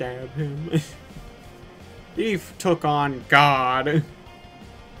 Stab him? He took on God.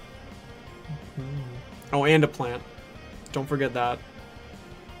 Oh, and a plant. Don't forget that.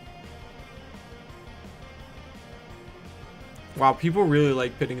 Wow, people really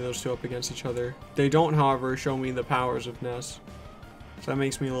like pitting those two up against each other. They don't, however, show me the powers of Ness. So that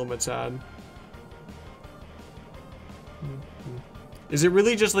makes me a little bit sad. Is it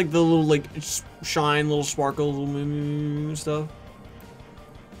really just like the little, like, shine, little sparkle, little stuff?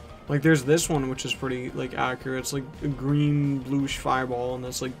 Like, there's this one, which is pretty, like, accurate. It's like a green, bluish fireball, and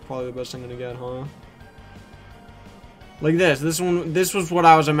that's, like, probably the best I'm gonna get, huh? Like this one, this was what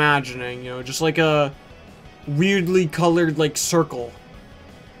I was imagining, you know, just like a weirdly colored, like, circle.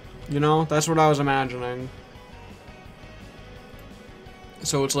 You know, that's what I was imagining.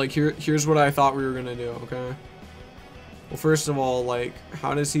 So it's like, here's what I thought we were gonna do, okay? Well, first of all, like,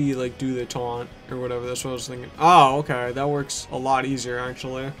 how does he, like, do the taunt, or whatever? That's what I was thinking. Oh, okay, that works a lot easier,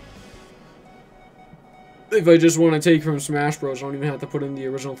 actually. If I just want to take from Smash Bros, I don't even have to put in the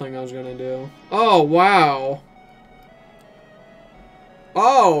original thing I was gonna do. Oh, wow!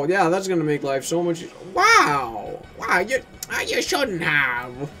 Oh, yeah, that's gonna make life so much easier. Wow! Wow, you shouldn't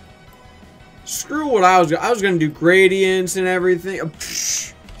have. Screw what I was gonna do gradients and everything.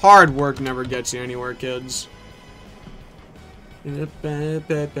 Psh, hard work never gets you anywhere, kids. Yeah.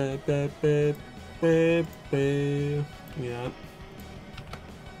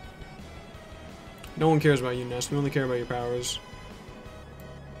 No one cares about you, Ness. We only care about your powers.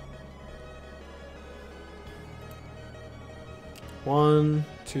 One,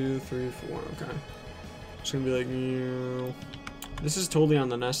 two, three, four. Okay. It's gonna be like, meow. This is totally on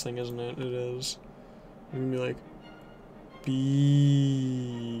the Ness thing, isn't it? It is. It's gonna be like,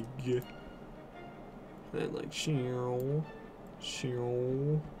 big. And like, sheow,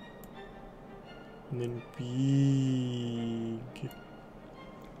 sheow. And then big.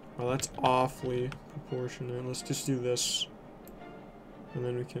 Well, that's awfully proportionate. Let's just do this. And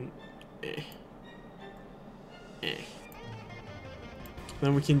then we can,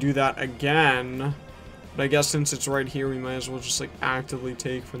 Then we can do that again. But I guess since it's right here, we might as well just like actively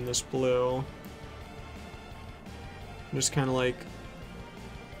take from this blue. Just kind of like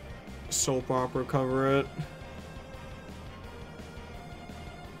soap opera cover it.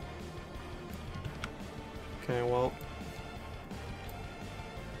 Okay, well.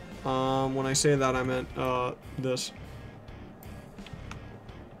 When I say that, I meant, this.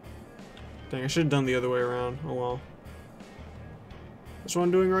 Dang, I should have done the other way around. Oh well. That's what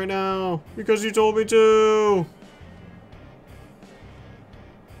I'm doing right now. Because you told me to!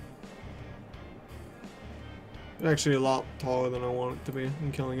 It's actually a lot taller than I want it to be.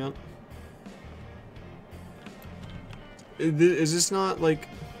 I'm killing it. Is this not, like...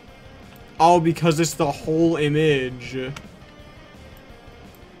 Oh, because it's the whole image. In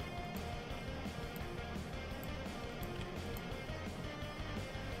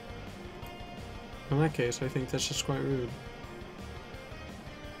that case, I think that's just quite rude.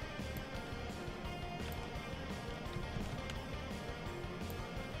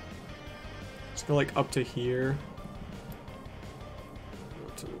 Let's go like up to here.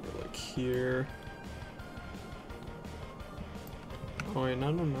 To like here. Oh wait,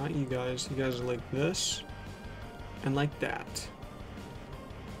 no, not you guys. You guys are like this. And like that.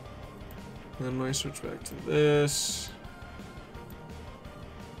 And then when I switch back to this.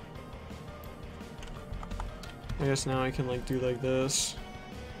 I guess now I can like do like this.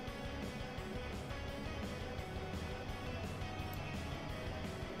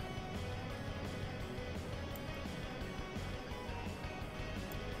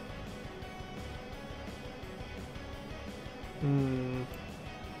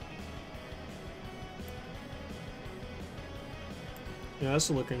 Yeah, that's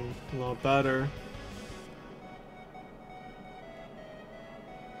looking a lot better.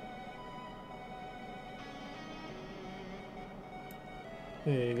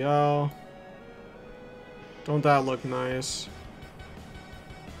 There you go. Don't that look nice?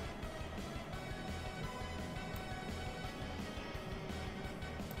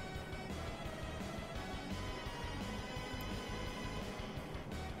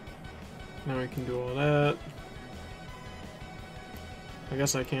 Now I can do all that. I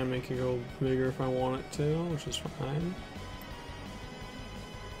guess I can make it go bigger if I want it to, which is fine.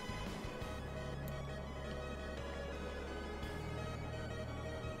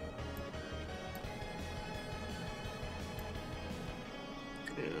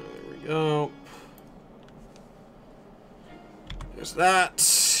 Yeah, there we go. There's that.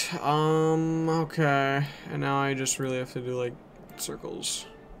 Okay. And now I just really have to do like circles.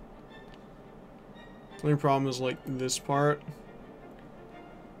 The only problem is like this part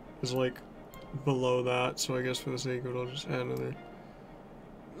is like below that, so I guess for the sake of it, I'll just add another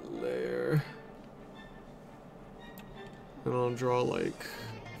layer. And I'll draw like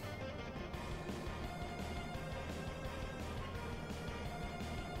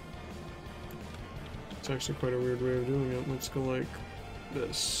it's actually quite a weird way of doing it. Let's go like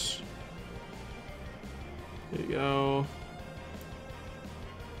this. There you go.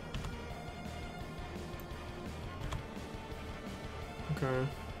 Okay.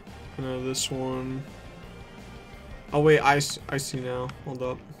 Now this one. Oh wait, I see now. Hold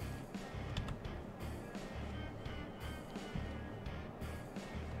up.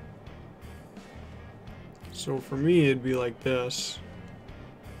 So for me, it'd be like this.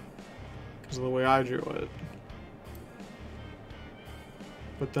 Because of the way I drew it.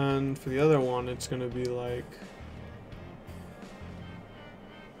 But then for the other one, it's gonna be like...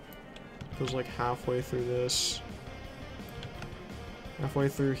 goes like halfway through this. Halfway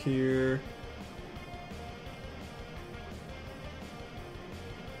through here.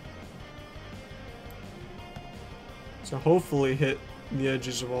 So hopefully hit the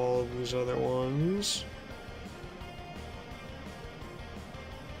edges of all of these other ones.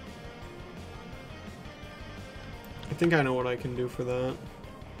 I think I know what I can do for that.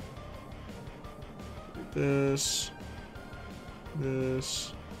 This.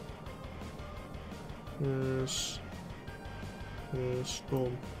 This. This. This,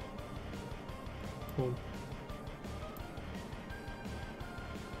 boom. Boom.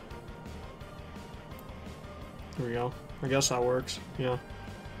 There we go. I guess that works. Yeah.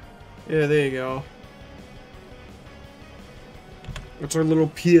 Yeah, there you go. That's our little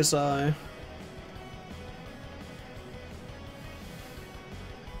PSI.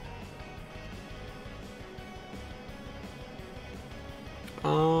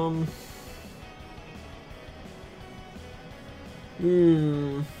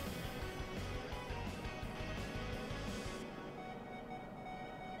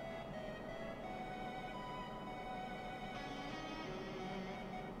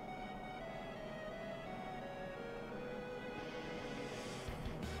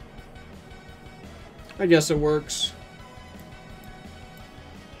 I guess it works.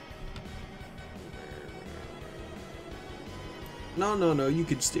 No, you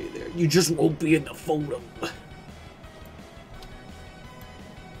can stay there. You just won't be in the photo.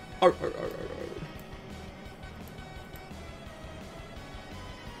 Arr.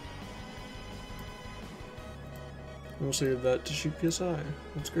 We'll save that to shoot PSI.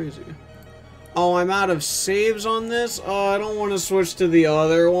 That's crazy. Oh, I'm out of saves on this? Oh, I don't want to switch to the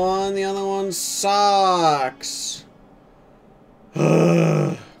other one. The other one sucks.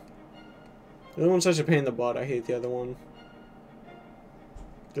 The other one's such a pain in the butt. I hate the other one.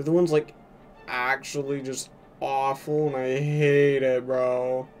 The other one's like actually just awful and I hate it,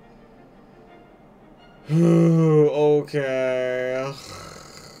 bro. Okay.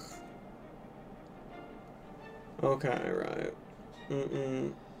 Okay, right.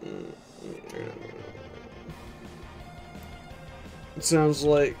 It sounds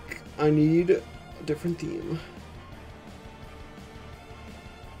like I need a different theme.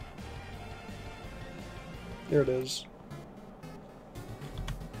 There it is.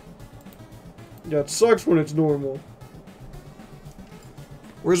 Yeah, it sucks when it's normal.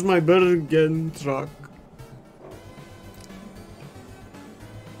 Where's my better again truck?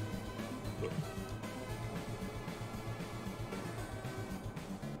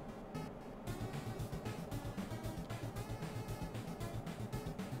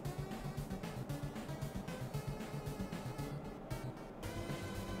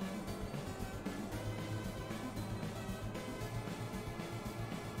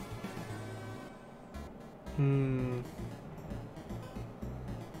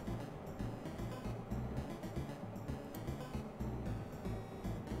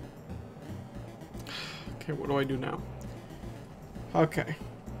 Okay, what do I do now? Okay.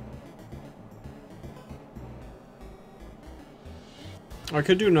 I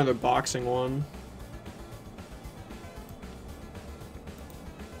could do another boxing one.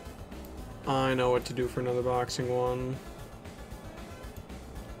 I know what to do for another boxing one.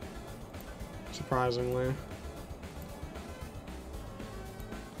 Surprisingly.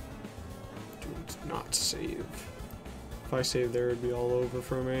 Do not save. If I save there, it'd be all over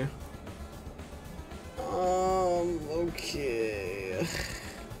for me. Okay.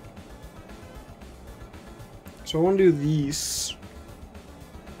 So I want to do these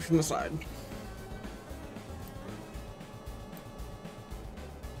from the side.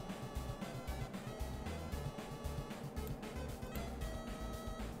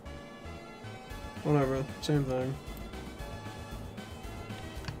 Whatever, same thing.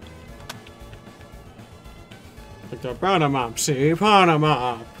 Like the Panama, see,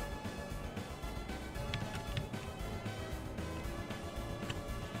 Panama.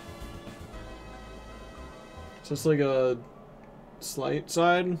 Just like a slight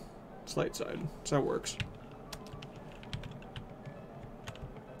side? Slight side. So that works.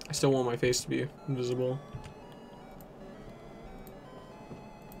 I still want my face to be invisible.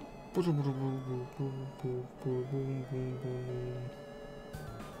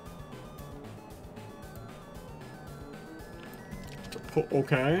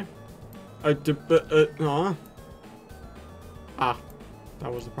 Okay. Ah,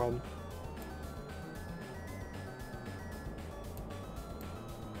 that was the problem.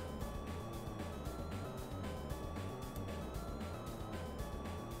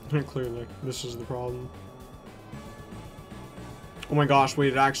 Clearly, this is the problem. Oh my gosh,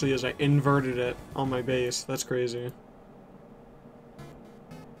 wait, it actually is. I inverted it on my base. That's crazy.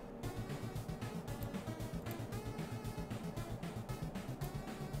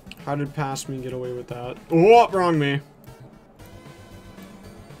 How did past me get away with that? Oh, wrong me.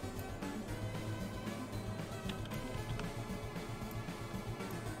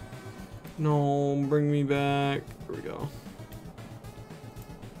 No, bring me back. Here we go.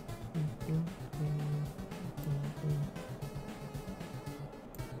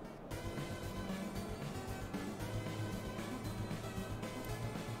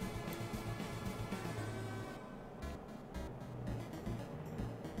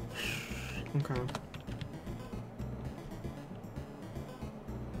 Okay.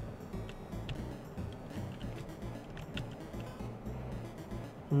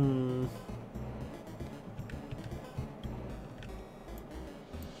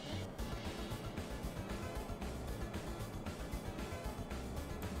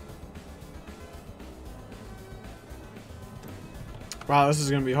 Wow, this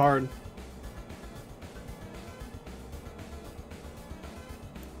is gonna be hard.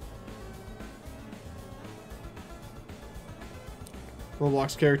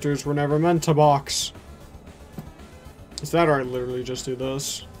 Roblox characters were never meant to box. Is that or I literally just do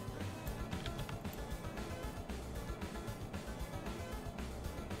this?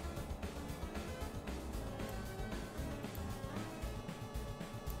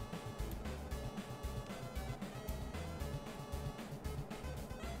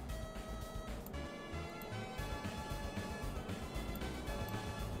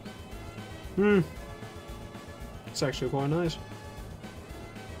 It's actually quite nice.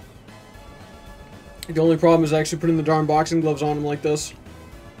 The only problem is actually putting the darn boxing gloves on him like this.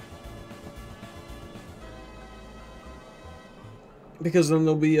 Because then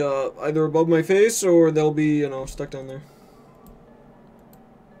they'll be either above my face or they'll be, you know, stuck down there.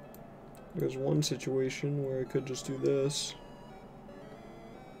 There's one situation where I could just do this.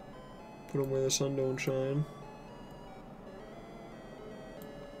 Put them where the sun don't shine.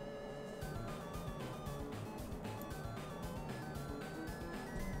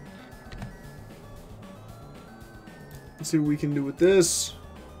 Let's see what we can do with this.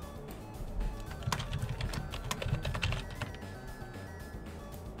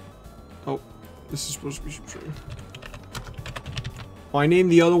 Oh, This is supposed to be sheep train. Oh, I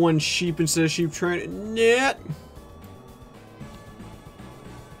named the other one sheep instead of sheep train. Net.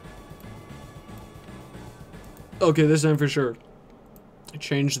 Okay, this time for sure. I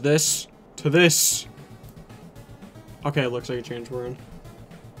changed this to this. Okay, it looks like a change we're in.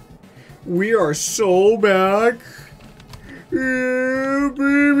 We are so back. Yeah,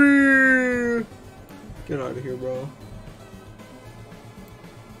 baby. Get out of here, bro.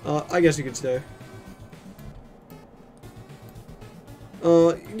 I guess you could stay.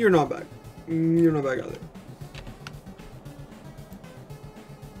 You're not back. You're not back out there.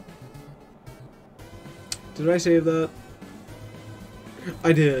 Did I save that?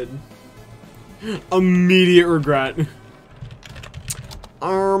 I did. Immediate regret. Did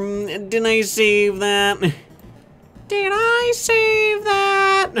I save that? Did I save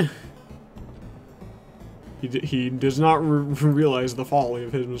that? He does not realize the folly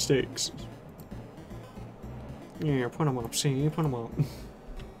of his mistakes. Yeah, put him up, see? Put him up.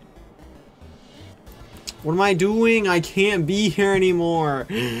 What am I doing? I can't be here anymore.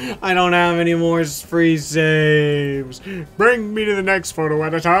 I don't have any more free saves. Bring me to the next photo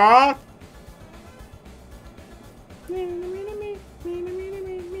editor. Ah!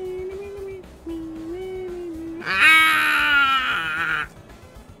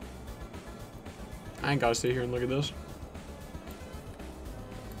 I ain't gotta sit here and look at this.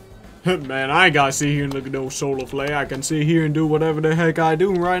 Man, I ain't gotta sit here and look at no solo play. I can sit here and do whatever the heck I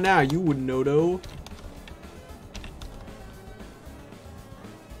do right now. You wouldn't know though.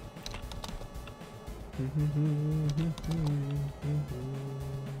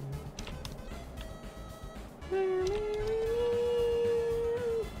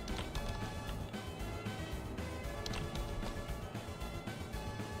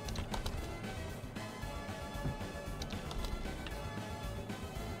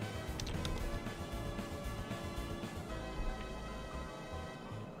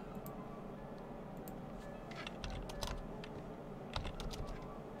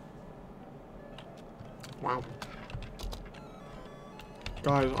 Wow.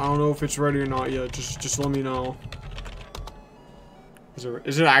 Guys, I don't know if it's ready or not yet. Just let me know.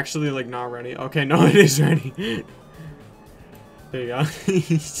 Is it actually like not ready? Okay, no, it is ready. There you go.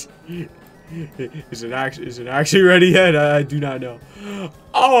 Is it actually ready yet? I do not know.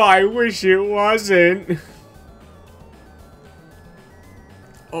 Oh, I wish it wasn't.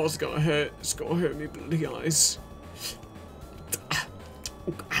 Oh, it's gonna hurt. It's gonna hurt me bloody eyes.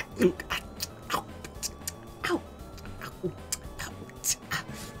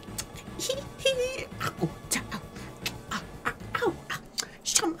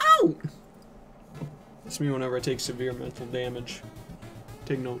 It's me whenever I take severe mental damage.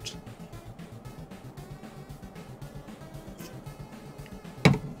 Take notes.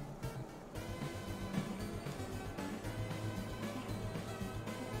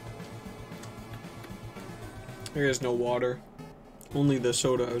 There is no water. Only the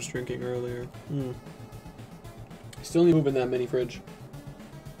soda I was drinking earlier. Still need to move in that mini fridge.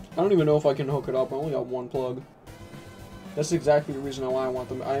 I don't even know if I can hook it up. I only got one plug. That's exactly the reason why I want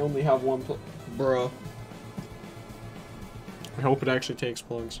them. I only have one plug. Bruh. I hope it actually takes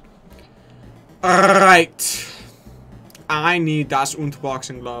plugs. Alright. I need das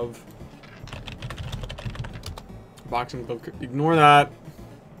Unboxing glove. Boxing glove. Ignore that.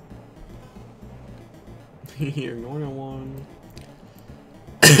 Ignore that one.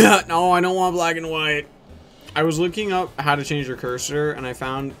 No, I don't want black and white. I was looking up how to change your cursor, and I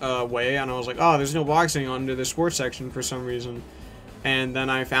found a way, and I was like, oh, there's no boxing under the sports section for some reason. And then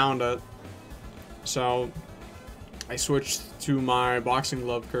I found it. So, I switched to my boxing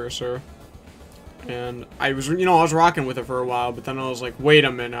glove cursor. And I was, you know, I was rocking with it for a while, but then I was like, wait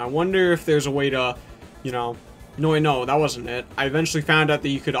a minute, I wonder if there's a way to, you know, no, that wasn't it. I eventually found out that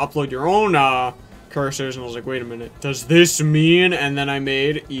you could upload your own, cursors, and I was like, wait a minute, does this mean? And then I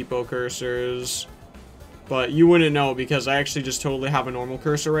made Epo cursors. But you wouldn't know because I actually just totally have a normal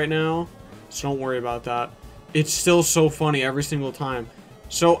cursor right now. So don't worry about that. It's still so funny every single time.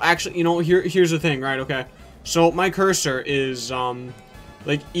 So actually, you know, here's the thing, right? Okay. So my cursor is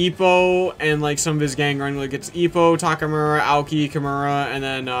like Ippo and like some of his gang running. Like it's Ippo, Takamura, Aoki, Kimura, and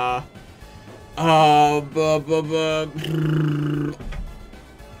then I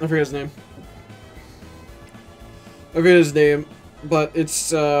forget his name. I forget his name, but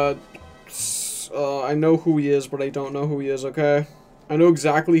it's I know who he is, but I don't know who he is, okay? I know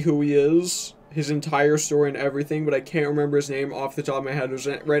exactly who he is, his entire story and everything, but I can't remember his name off the top of my head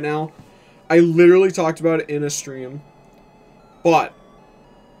right now. I literally talked about it in a stream. But,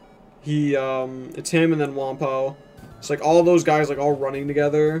 it's him and then Wampo. It's like all those guys like all running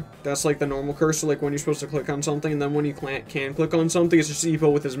together. That's like the normal cursor, like when you're supposed to click on something, and then when you can click on something, it's just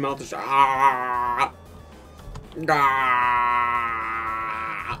Evo with his mouth just ah,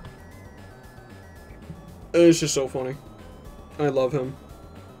 ah. It's just so funny. I love him.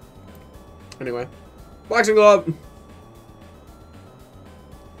 Anyway, boxing glove.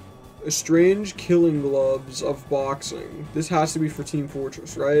 Strange killing gloves of boxing. This has to be for Team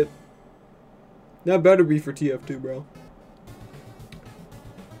Fortress, right? That better be for TF2, bro.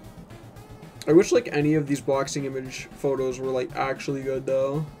 I wish, like, any of these boxing image photos were, like, actually good,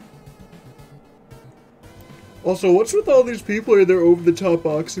 though. Also, what's with all these people in their over-the-top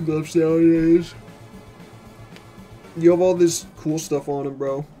boxing gloves nowadays? You have all this cool stuff on them,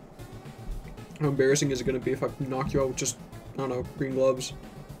 bro. How embarrassing is it gonna be if I knock you out with just, I don't know, green gloves?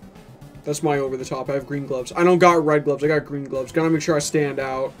 That's my over-the-top. I have green gloves. I don't got red gloves. I got green gloves. Gotta make sure I stand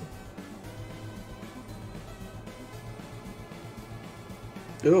out.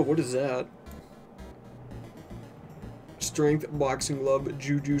 Oh, what is that? Strength boxing glove,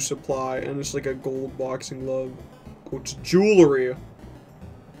 Juju supply, and it's like a gold boxing glove. Oh, it's jewelry.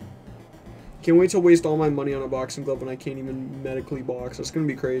 Can't wait to waste all my money on a boxing glove when I can't even medically box. That's gonna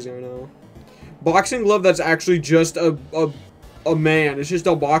be crazy, I know. Boxing glove that's actually just a man. It's just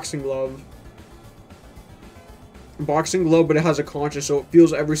a boxing glove. Boxing glove, but it has a conscience, so it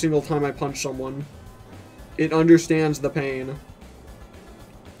feels every single time I punch someone. It understands the pain.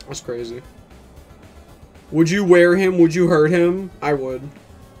 That's crazy. Would you wear him? Would you hurt him? I would.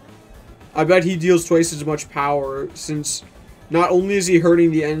 I bet he deals twice as much power, since not only is he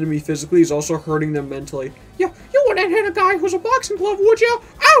hurting the enemy physically, he's also hurting them mentally. Yeah, you wouldn't hit a guy who's a boxing glove, would you?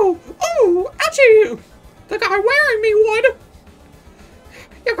 Ow! Oh! Ouchie! The guy wearing me would!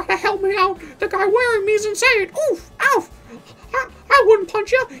 You gotta help me out! The guy wearing me's insane! Oof! Ow! I wouldn't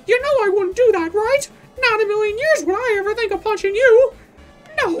punch you! You know I wouldn't do that, right? Not a million years would I ever think of punching you!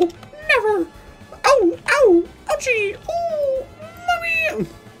 No! Never! Ow! Ow! Ouchie! Oh! Mommy!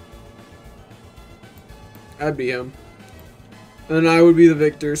 I'd be him. And I would be the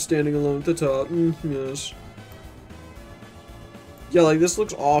victor, standing alone at the top. Yes. Yeah, like, this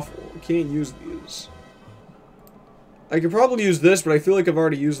looks awful. I can't use these. I could probably use this, but I feel like I've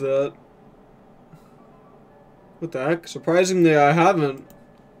already used that. What the heck? Surprisingly, I haven't.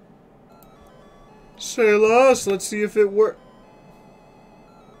 Say less. Let's see if it works.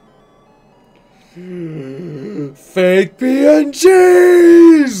 Fake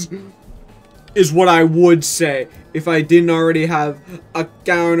PNGs! Is what I would say if I didn't already have a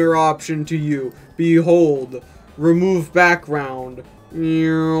counter option to you. Behold, remove background.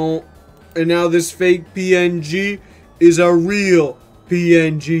 And now this fake PNG is a real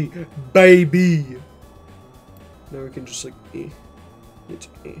PNG, baby. Now we can just like,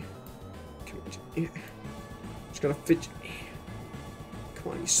 Just gotta fit you.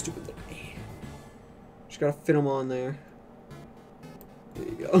 Come on, you stupid little. Just gotta fit them on there. There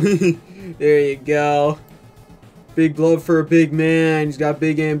you go. There you go. Big glove for a big man. He's got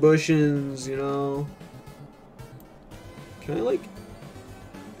big ambitions, you know. Can I, like,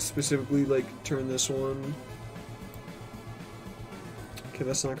 specifically, like, turn this one? Okay,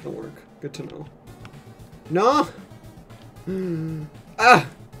 that's not gonna work. Good to know. No! Ah!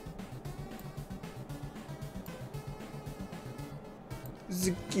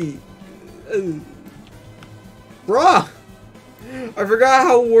 Ziki. Bruh! I forgot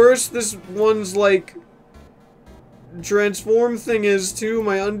how worse this one's, like, transform thing is, too.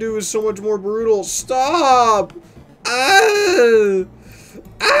 My undo is so much more brutal. Stop! Ah!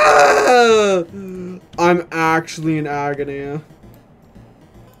 Ah! I'm actually in agony.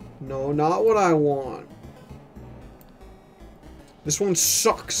 No, not what I want. This one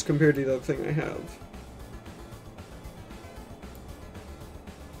sucks compared to the other thing I have.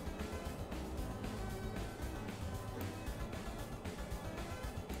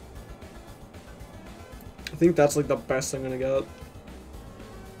 I think that's like the best I'm gonna get.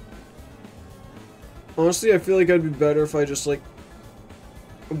 Honestly, I feel like I'd be better if I just like...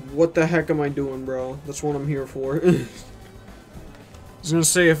 What the heck am I doing, bro? That's what I'm here for. I was gonna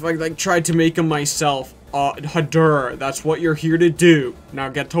say, if I like tried to make him myself, Hadur, that's what you're here to do. Now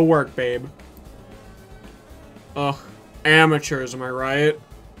get to work, babe. Ugh. Amateurs, am I right?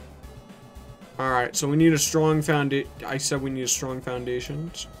 Alright, so we need a strong foundation. I said we need a strong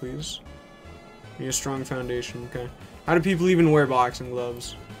foundation, so please. We need a strong foundation, okay. How do people even wear boxing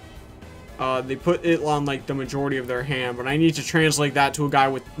gloves? They put it on, like, the majority of their hand, but I need to translate that to a guy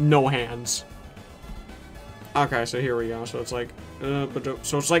with no hands. Okay, so here we go. So it's like,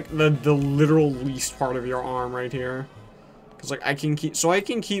 so it's like the literal least part of your arm right here. Cause like I can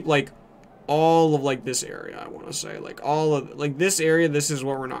keep, like, all of like this area, I want to say. Like all of like this area, this is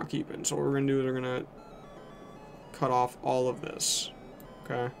what we're not keeping. So what we're gonna do is we're gonna cut off all of this.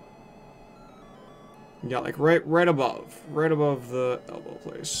 Okay. We got like right above the elbow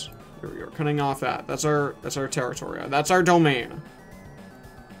place. Here we are, cutting off that. That's our territory. That's our domain.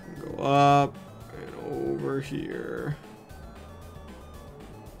 Go up and over here.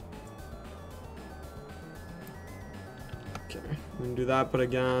 Okay, we're gonna do that, but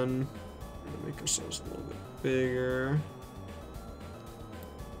again, we're gonna make ourselves a little bit bigger.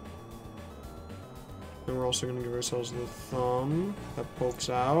 And we're also gonna give ourselves the thumb that pokes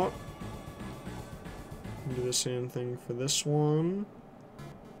out. Do the same thing for this one.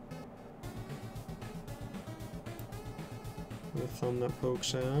 The thumb that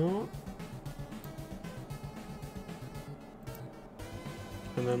pokes out.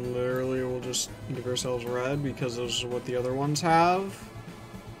 And then literally we'll just give ourselves red because those are what the other ones have.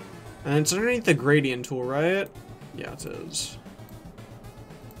 And it's underneath the gradient tool, right? Yeah, it is.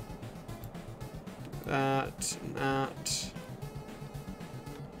 That and that.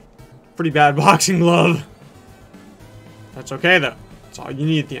 Pretty bad boxing glove. That's okay though. That's all you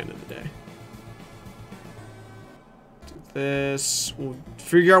need at the end of the day. Do this. We'll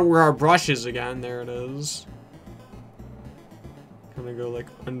figure out where our brush is again. There it is. Gonna go like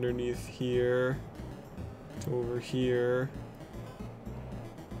underneath here to over here.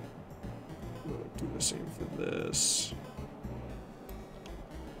 We'll do the same for this.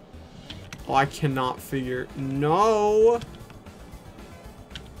 Oh, I cannot figure. No.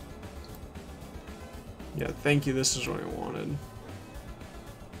 Yeah, thank you. This is what I wanted.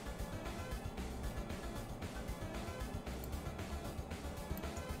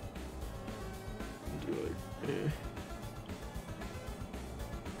 Do like,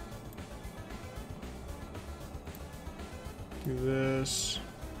 do this.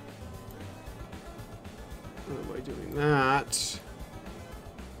 By doing that.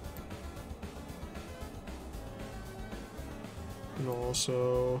 And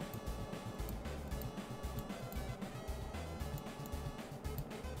also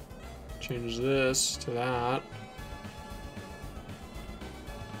change this to that.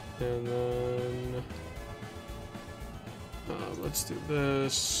 And then let's do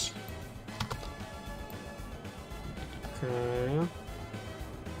this. Okay.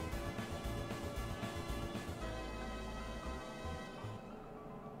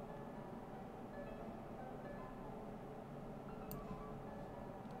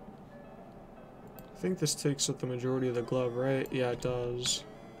 I think this takes up the majority of the glove, right? Yeah, it does.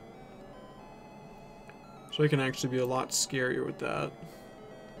 So I can actually be a lot scarier with that.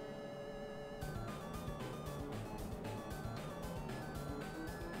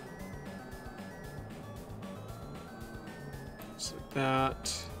 Just like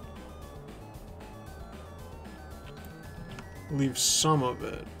that. Leave some of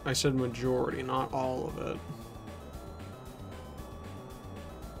it. I said majority, not all of it.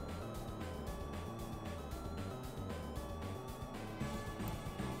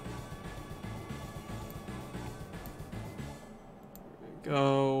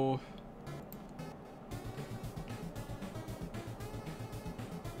 Go.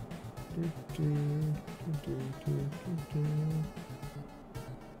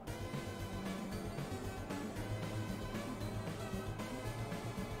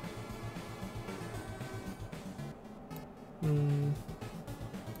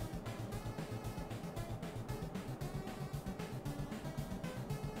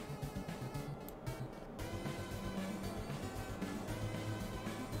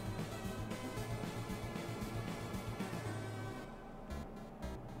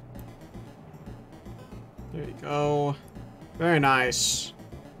 There you go. Very nice.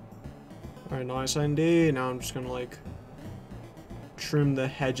 Very nice indeed. Now I'm just gonna like trim the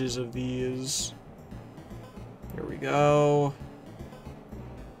hedges of these. There we go.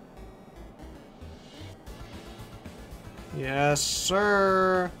 Yes,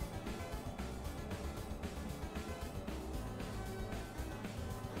 sir.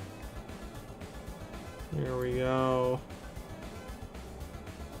 There we go.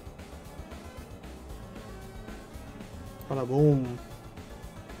 Bada boom.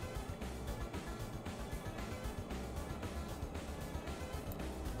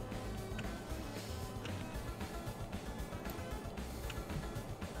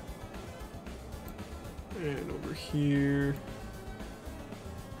 And over here.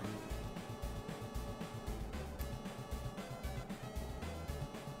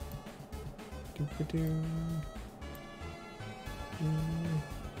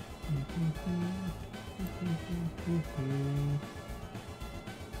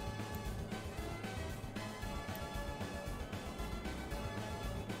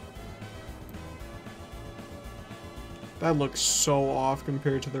 That looks so off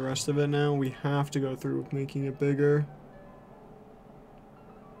compared to the rest of it now. We have to go through with making it bigger.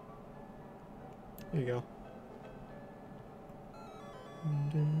 There you go.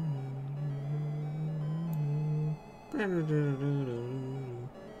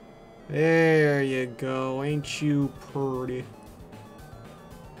 There you go. Ain't you pretty?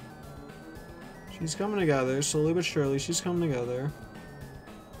 She's coming together, slowly but surely. She's coming together.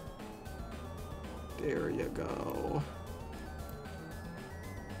 There you go.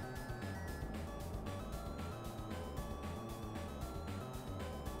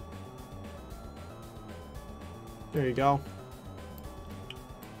 There you go.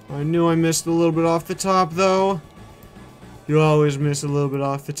 I knew I missed a little bit off the top, though. You always miss a little bit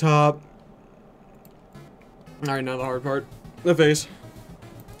off the top. Alright, now the hard part. The face.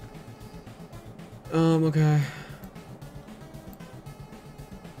 Okay.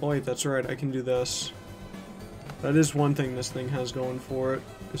 Oh wait, that's right, I can do this. That is one thing this thing has going for it,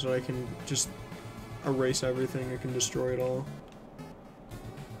 is that I can just erase everything, I can destroy it all.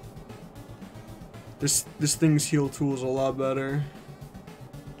 This thing's heal tool is a lot better.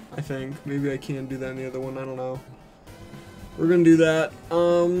 I think. Maybe I can't do that in the other one, I don't know. We're gonna do that.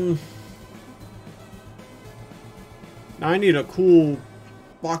 I need a cool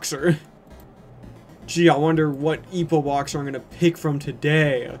boxer. Gee, I wonder what Epo boxer I'm gonna pick from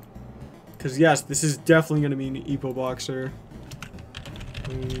today. Cause yes, this is definitely gonna be an Epo boxer.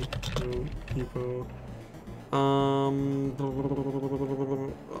 Epo.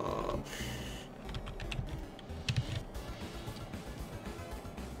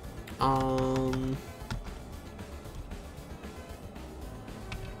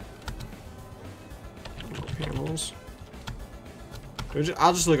 Panels.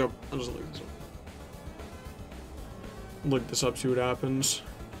 I'll just look up. I'll just look this up. Look this up, see what happens.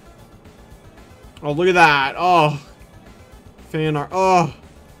 Oh, look at that. Oh. Fan art. Oh.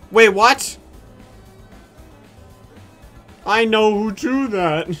 Wait, what? I know who drew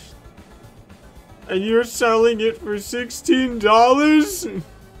that. And you're selling it for $16?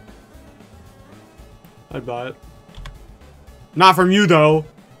 I'd buy it. Not from you, though.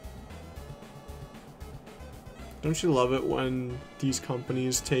 Don't you love it when these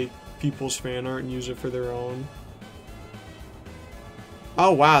companies take people's fan art and use it for their own?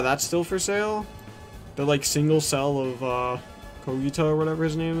 Oh, wow, that's still for sale? The, like, single cell of, Kogito or whatever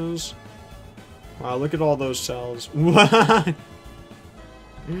his name is? Wow, look at all those cells. What?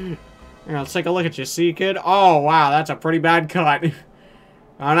 Here, let's take a look at you, see, kid? Oh, wow, that's a pretty bad cut.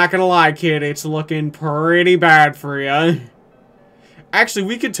 I'm not gonna lie, kid, it's looking pretty bad for you. Actually,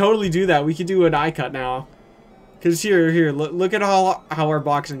 we could totally do that. We could do an eye cut now. Because here, look at how our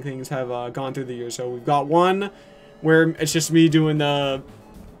boxing things have gone through the years. So we've got one where it's just me doing the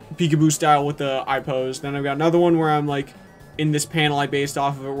peekaboo style with the eye pose. Then I've got another one where I'm like in this panel I based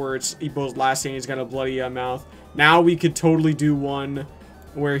off of it where it's Ippo's last scene, he's got a bloody mouth. Now we could totally do one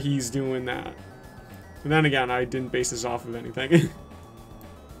where he's doing that. And then again, I didn't base this off of anything.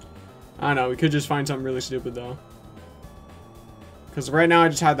 I don't know, we could just find something really stupid though. Because right now I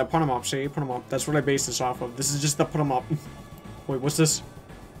just had the put 'em up, see? Put 'em up. That's what I based this off of. This is just the put 'em up. Wait, what's this?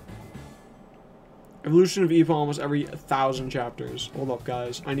 Evolution of Ippo almost every 1,000 chapters. Hold up,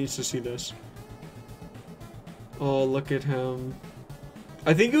 guys. I need to see this. Oh, look at him.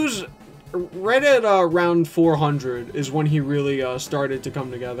 I think it was right at around 400 is when he really started to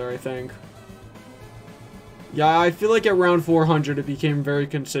come together, I think. Yeah, I feel like at around 400 it became very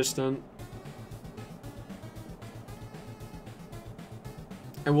consistent.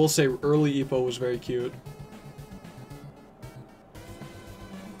 I will say early Ippo was very cute.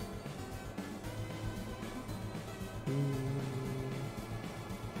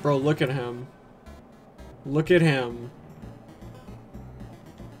 Bro, look at him. Look at him.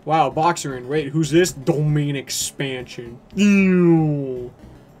 Wow, Boxerin. Wait, who's this? Domain expansion. Ew.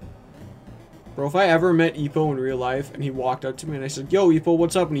 Bro, if I ever met Ippo in real life and he walked up to me and I said, "Yo, Ippo,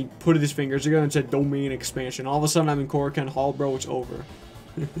 what's up?" and he put his fingers together and said domain expansion. All of a sudden I'm in Korakuen Hall, bro, it's over.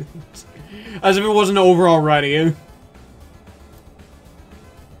 As if it wasn't over already.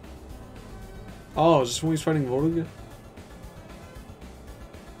 Oh, is this when he's fighting Voruga?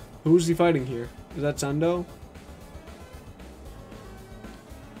 Who's he fighting here? Is that Sendo?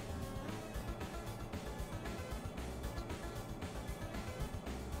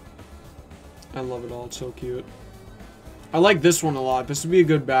 I love it all, it's so cute. I like this one a lot. This would be a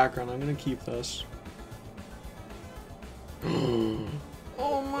good background. I'm gonna keep this.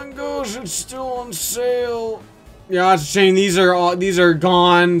 Oh my gosh, it's still on sale. Yeah, it's a shame these are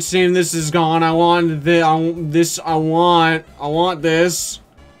gone. Shame this is gone. I want this. I want this.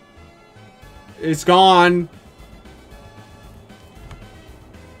 It's gone.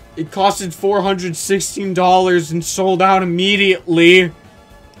 It costed $416 and sold out immediately.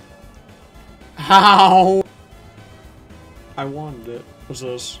 How? I wanted it. What's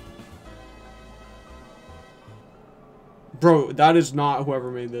this? Bro, that is not whoever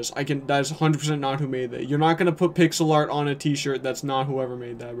made this. That is 100% not who made that. You're not gonna put pixel art on a t-shirt. That's not whoever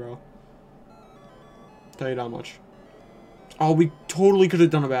made that, bro. Tell you that much. Oh, we totally could have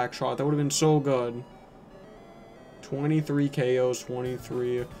done a back shot. That would have been so good. 23 KOs,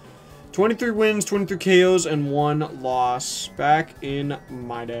 23 wins, 23 KOs, and 1 loss. Back in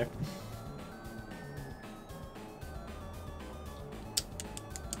my day.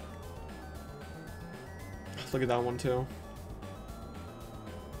 Look at that one, too.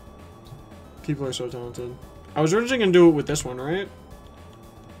 People are so talented. I was originally gonna do it with this one, right?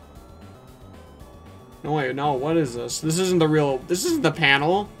 No, wait, no, what is this? This isn't the real... This isn't the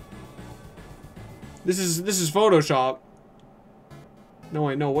panel. This is Photoshop. No,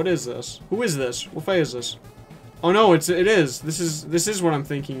 wait, no, what is this? Who is this? What fight is this? Oh, no, it is. This is what I'm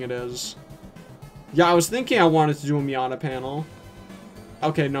thinking it is. Yeah, I was thinking I wanted to do a Miata panel.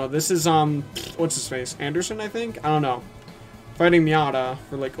 Okay, no, this is, what's his face? Anderson, I think? I don't know. Fighting Miata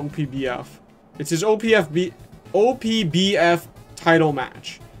for, like, OPBF. It's his OPBF title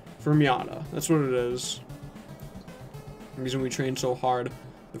match for Miata. That's what it is. The reason we train so hard.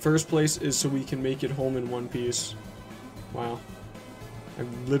 The first place is so we can make it home in one piece. Wow. I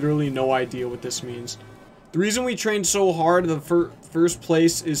have literally no idea what this means. The reason we train so hard, the first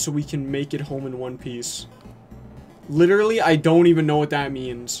place is so we can make it home in one piece. Literally, I don't even know what that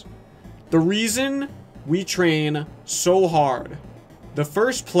means. The reason we train so hard, the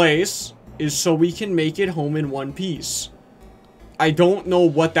first place is so we can make it home in one piece. I don't know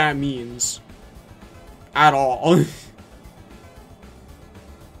what that means. At all.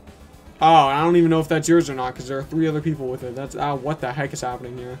 Oh, I don't even know if that's yours or not, because there are 3 other people with it. That's, what the heck is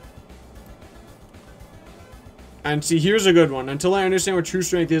happening here? And see, here's a good one. Until I understand what true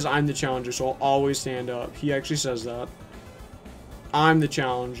strength is, I'm the challenger, so I'll always stand up. He actually says that. I'm the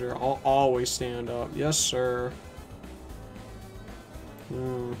challenger. I'll always stand up. Yes, sir.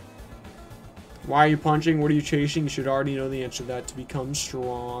 Why are you punching? What are you chasing? You should already know the answer to that. To become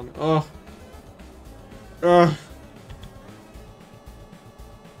strong. Ugh. Ugh.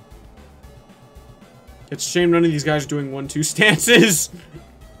 It's a shame none of these guys are doing 1-2 stances.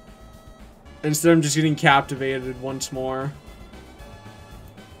 Instead, I'm just getting captivated once more.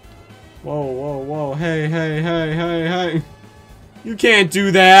 Whoa, whoa, whoa. Hey, hey, hey, hey, hey. You can't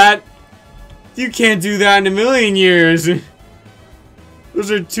do that. You can't do that in a million years. Those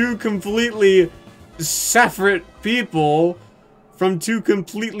are 2 completely separate people from 2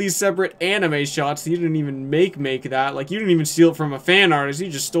 completely separate anime shots. You didn't even make that. Like, you didn't even steal it from a fan artist. You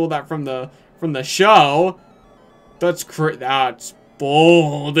just stole that from the show. That's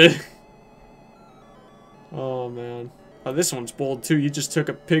bold. Oh, man. Oh, this one's bold, too. You just took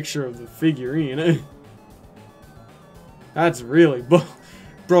a picture of the figurine. That's really bold.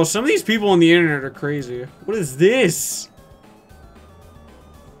 Bro, some of these people on the internet are crazy. What is this?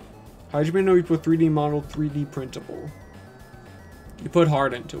 How'd you know you put 3D model, 3D printable? You put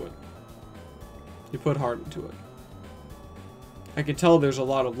heart into it. You put heart into it. I can tell there's a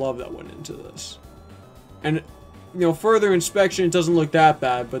lot of love that went into this. And, you know, further inspection, it doesn't look that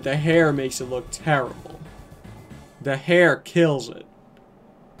bad, but the hair makes it look terrible. The hair kills it.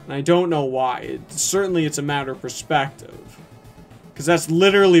 And I don't know why. Certainly it's a matter of perspective. Because that's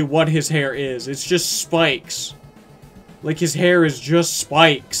literally what his hair is. It's just spikes. Like, his hair is just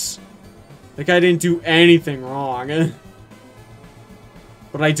spikes. Like, I didn't do anything wrong.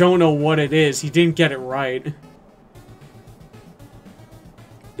 But I don't know what it is. He didn't get it right.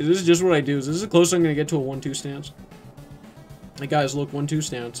 Is this just what I do? Is this the closest I'm going to get to a 1-2 stance? Hey guys, look, 1-2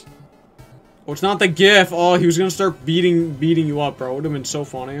 stance. Oh, it's not the GIF. Oh, he was going to start beating you up, bro. It would have been so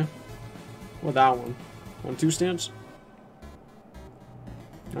funny. What, that one? 1-2 stance?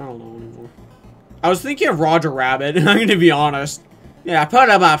 I don't know anymore. I was thinking of Roger Rabbit, I'm going to be honest. Yeah, put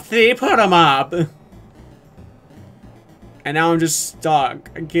him up, see? Put him up. And now I'm just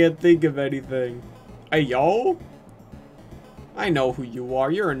stuck. I can't think of anything. Hey, yo? I know who you are.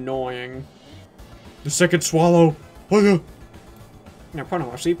 You're annoying. The second swallow. Now put him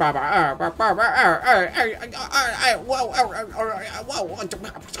up, see?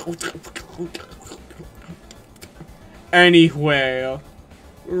 Anyway.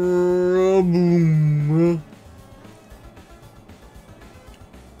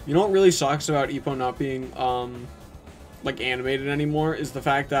 You know what really sucks about Ippo not being, like, animated anymore is the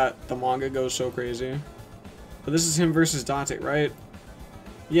fact that the manga goes so crazy. But this is him versus Date, right?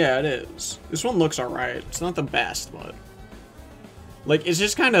 Yeah, it is. This one looks alright. It's not the best, but... Like, it's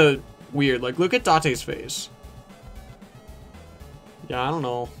just kind of weird. Like, look at Date's face. Yeah, I don't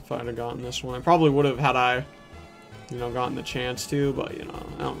know if I'd have gotten this one. I probably would have had I, you know, gotten the chance to, but, you know,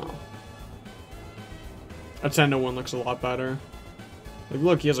 I don't know. Attendo one looks a lot better. Like,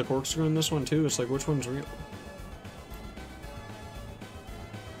 look, he has a corkscrew in this one, too. It's like, which one's real?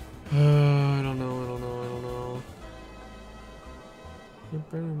 I don't know, I don't know, I don't know.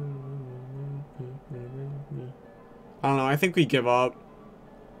 I don't know, I think we give up.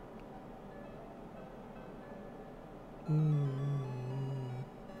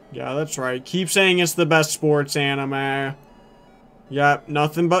 Yeah, that's right. Keep saying it's the best sports anime. Yep,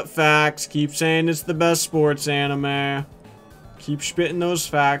 nothing but facts. Keep saying it's the best sports anime. Keep spitting those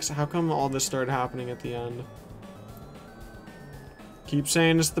facts. How come all this started happening at the end? Keep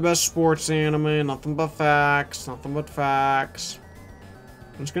saying it's the best sports anime. Nothing but facts. Nothing but facts.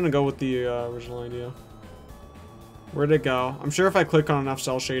 I'm just gonna go with the original idea. Where'd it go? I'm sure if I click on enough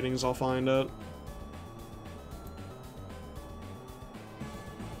cell shadings, I'll find it.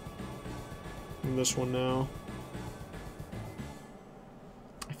 And this one now.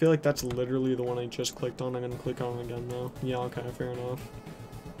 I feel like that's literally the one I just clicked on. I'm gonna click on it again though. Yeah, okay, fair enough.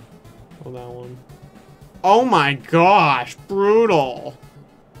 Oh, that one. Oh my gosh, brutal.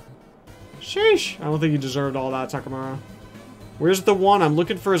 Sheesh. I don't think you deserved all that, Takamura. Where's the one? I'm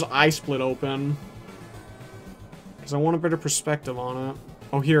looking for his eye split open. Because I want a better perspective on it.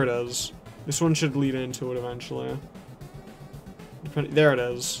 Oh, here it is. This one should lead into it eventually. There it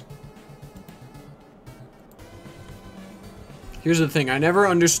is. Here's the thing. I never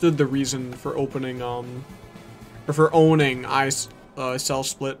understood the reason for opening, or for owning cell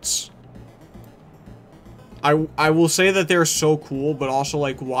splits. I will say that they're so cool, but also,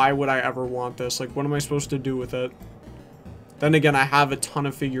 like, why would I ever want this? Like, what am I supposed to do with it? Then again, I have a ton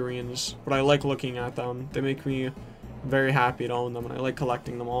of figurines, but I like looking at them. They make me very happy to own them, and I like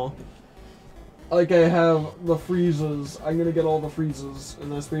collecting them all. Like, I have the Friezas. I'm gonna get all the Friezas,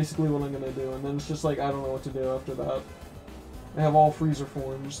 and that's basically what I'm gonna do. And then it's just like, I don't know what to do after that. I have all Frieza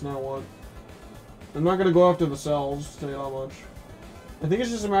forms, now what? I'm not gonna go after the cells, to tell you how much. I think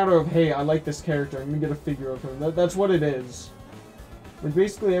it's just a matter of, hey, I like this character, I'm gonna get a figure of him. That's what it is. Like,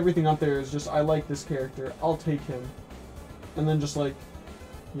 basically everything up there is just, I like this character, I'll take him. And then just, like,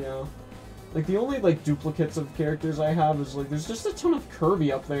 yeah. Like, the only, like, duplicates of characters I have is, like, there's just a ton of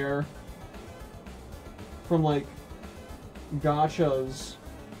Kirby up there. From, like, gachas.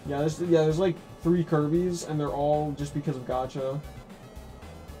 Yeah, there's, like, 3 Kirbys, and they're all just because of gacha.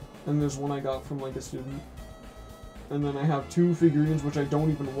 And there's one I got from, like, a student. And then I have 2 figurines, which I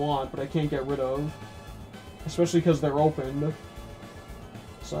don't even want, but I can't get rid of. Especially because they're opened.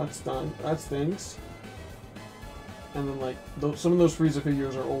 So that's done. That stinks. And then, like, some of those Frieza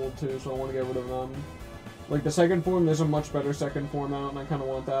figures are old, too, so I want to get rid of them. Like, the second form, there's a much better second form out, and I kind of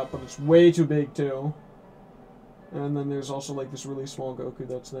want that, but it's way too big, too. And then there's also, like, this really small Goku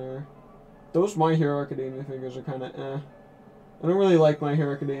that's there. Those My Hero Academia figures are kind of eh. I don't really like My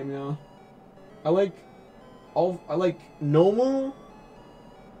Hero Academia. I like Nomu,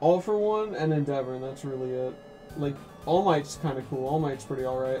 All For One, and Endeavor, and that's really it. Like, All Might's kind of cool. All Might's pretty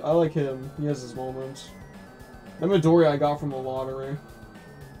alright. I like him. He has his moments. The Midoriya I got from the lottery.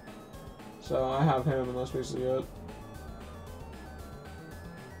 So I have him, and that's basically it.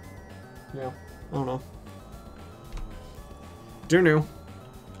 Yeah. I don't know. Do new.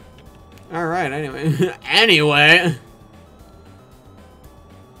 Alright, anyway. Anyway.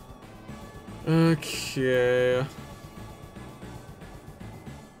 Okay.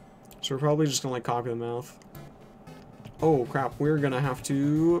 So we're probably just gonna, like, copy the mouth. Oh, crap. We're gonna have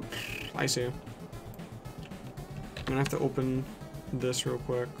to... I see. I'm gonna have to open this real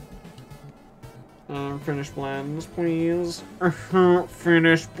quick. Finish blends, please.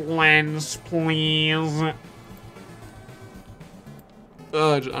 Finish blends, please.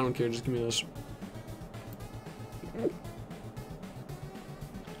 I don't care. Just give me this.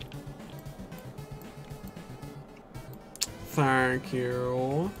 Thank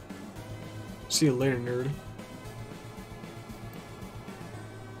you. See you later, nerd.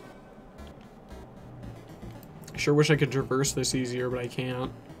 Sure wish I could traverse this easier, but I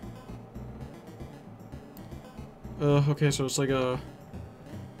can't. Okay, so it's like a...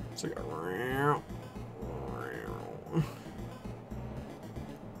 It's like a...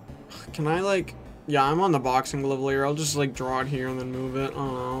 Can I, like... Yeah, I'm on the boxing glove layer. I'll just, like, draw it here and then move it. I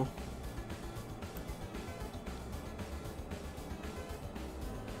don't know.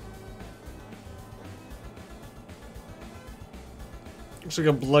 Looks like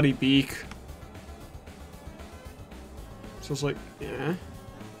a bloody beak. So it's like, yeah.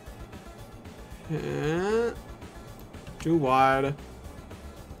 Yeah. Too wide.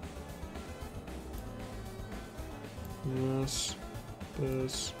 This.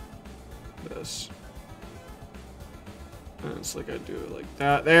 This. This. And it's like I do it like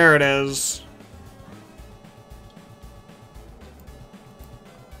that. There it is.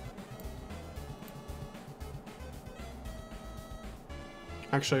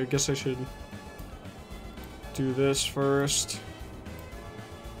 Actually, I guess I should do this first.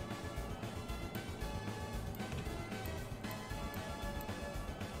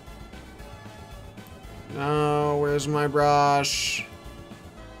 No, where's my brush?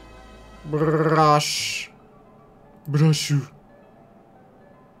 Brush. Brush.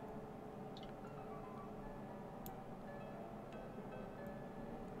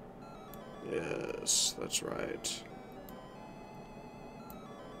 Yes, that's right.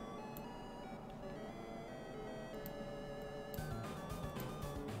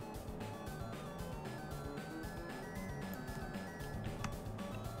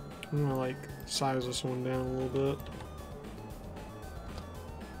 I'm gonna like size this one down a little bit.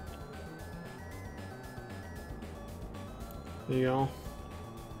 There you go.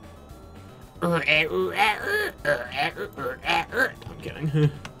 I'm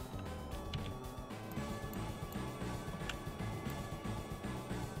kidding.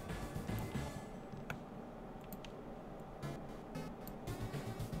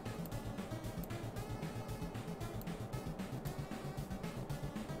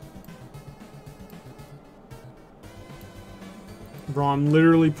 Bro, I'm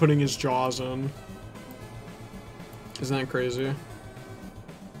literally putting his jaws in. Isn't that crazy?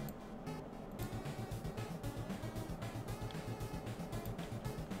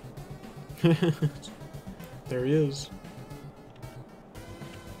 There he is.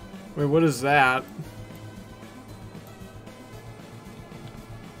 Wait, what is that?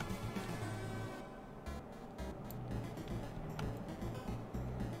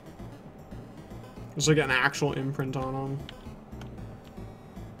 There's like an actual imprint on him.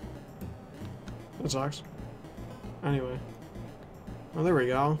 That sucks. Anyway. Oh, there we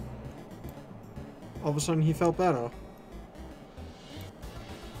go. All of a sudden he felt better.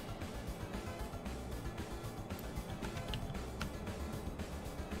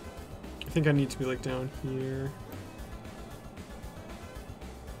 I think I need to be like down here.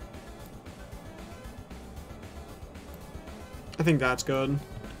 I think that's good.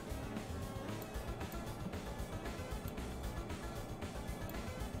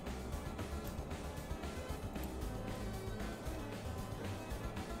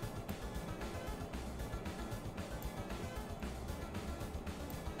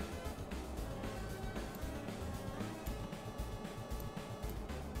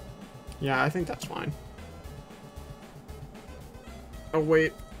 Yeah, I think that's fine. Oh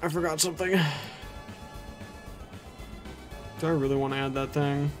wait, I forgot something. Do I really want to add that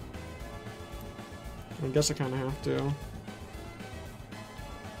thing? I guess I kind of have to.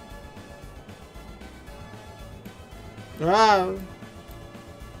 Ah!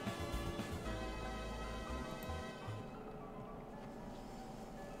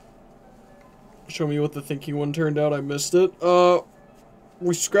 Show me what the thinking one turned out. I missed it.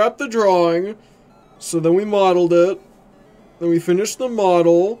 We scrapped the drawing, so then we modeled it, then we finished the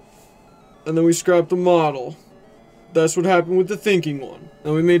model, and then we scrapped the model. That's what happened with the thinking one.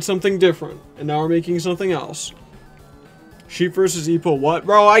 Then we made something different, and now we're making something else. Sheep versus Epo, what?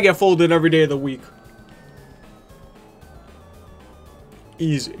 Bro, I get folded every day of the week.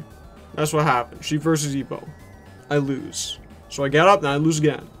 Easy. That's what happened. Sheep versus Epo. I lose. So I get up, and I lose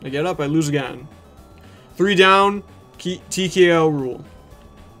again. I get up, I lose again. 3 down, TKO rule.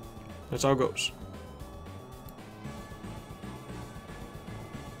 That's how it goes.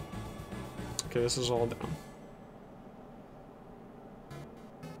 Okay, this is all down.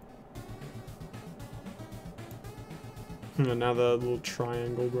 And now the little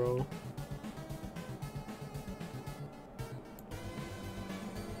triangle, bro.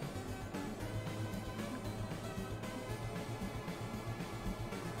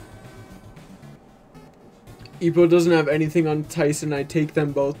 Epo doesn't have anything on Tyson. I take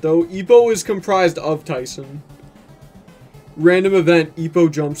them both, though. Epo is comprised of Tyson. Random event, Epo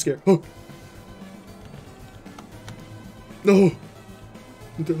jump scare. Oh. No.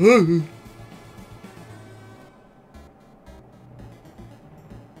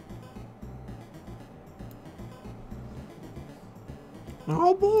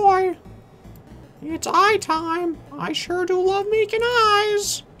 Oh boy. It's eye time. I sure do love making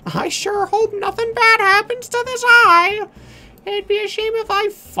eyes. I sure hope nothing bad happens to this eye. It'd be a shame if I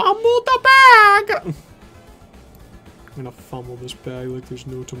fumbled the bag. I'm gonna fumble this bag like there's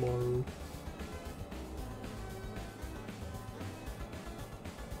no tomorrow.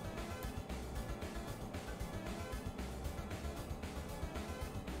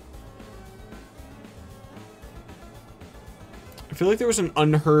 I feel like there was an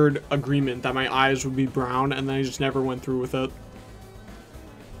unheard agreement that my eyes would be brown, and then I just never went through with it.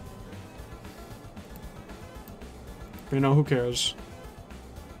 You know, who cares?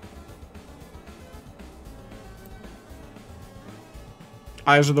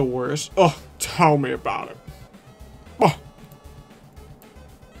 Eyes are the worst. Oh, tell me about it. Oh.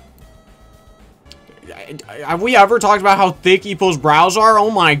 Have we ever talked about how thick Epo's brows are? Oh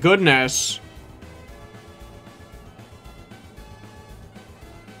my goodness.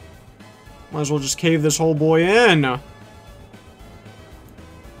 Might as well just cave this whole boy in.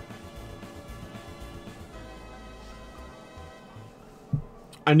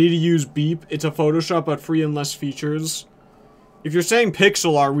 I need to use Beep. It's a Photoshop, but free and less features. If you're saying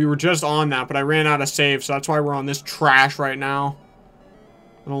pixel art, we were just on that, but I ran out of save, so that's why we're on this trash right now.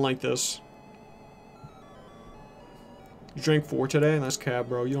 I don't like this. You drank 4 today? That's cab,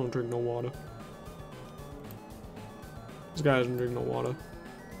 bro. You don't drink no water. This guy doesn't drink no water.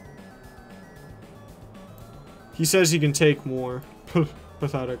 He says he can take more.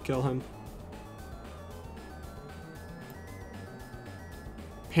 Pathetic. Kill him.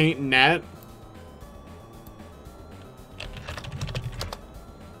 Paint net?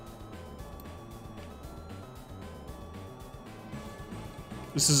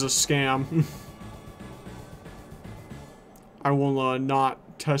 This is a scam. I will not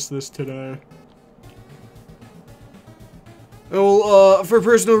test this today. I will, for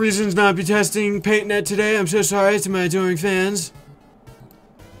personal reasons, not be testing PaintNet today. I'm so sorry to my adoring fans.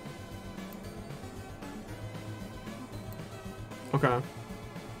 Okay.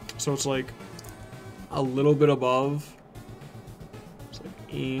 So it's like a little bit above. It's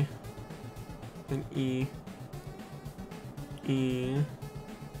like E. Then E. E.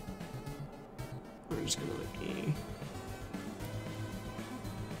 We're just gonna like E.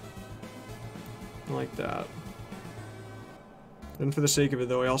 Like that. Then for the sake of it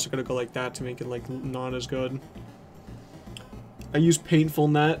though, I also gotta go like that to make it like not as good. I use Paintful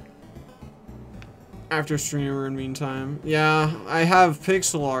Net after streamer in meantime. Yeah, I have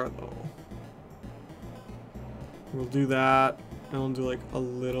pixel art though. We'll do that, and we'll do like a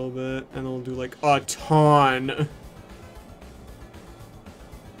little bit, and then we'll do like a ton.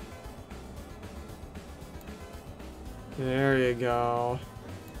 There you go.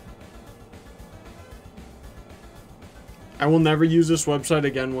 I will never use this website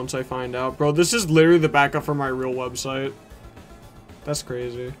again once I find out. Bro, this is literally the backup for my real website. That's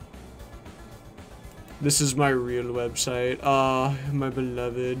crazy. This is my real website. Ah, my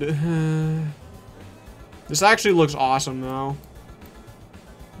beloved. This actually looks awesome though.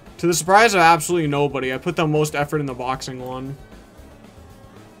 To the surprise of absolutely nobody, I put the most effort in the boxing one.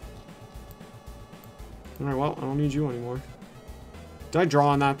 Alright, well, I don't need you anymore. Did I draw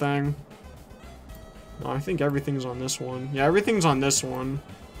on that thing? No, I think everything's on this one. Yeah, everything's on this one.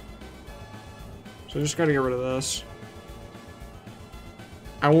 So I just gotta get rid of this.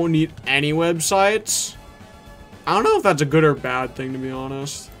 I won't need any websites. I don't know if that's a good or bad thing, to be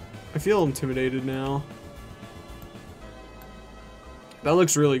honest. I feel intimidated now. That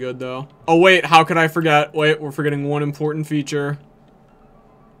looks really good, though. Oh, wait, how could I forget? Wait, we're forgetting one important feature.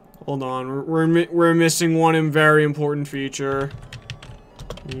 Hold on, we're missing one very important feature.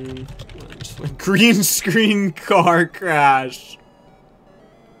 Green screen car crash.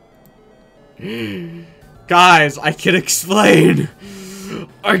 Guys, I can explain.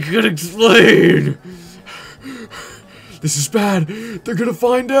 I can explain. This is bad. They're gonna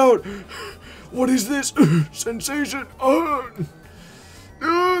find out. What is this? Sensation.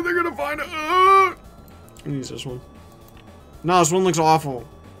 They're gonna find out. I use this one. No, this one looks awful.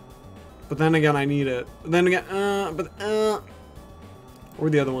 But then again, I need it. But then again, or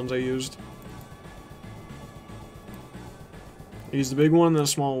the other ones I used. I used the big one and the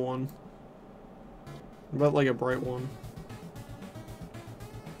small one. What about like a bright one?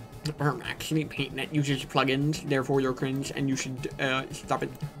 Actually, PaintNet uses plugins, therefore you're cringe, and you should stop it.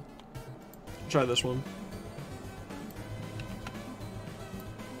 Try this one.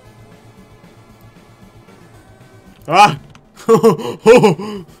 Ah!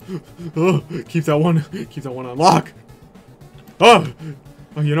 Keep that one on lock. Oh,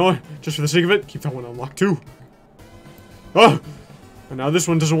 you know what? Just for the sake of it, keep that one on lock too. Oh, and now this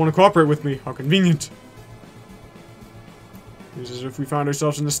one doesn't want to cooperate with me. How convenient. It's as if we found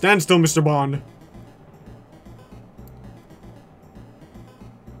ourselves in a standstill, Mr. Bond.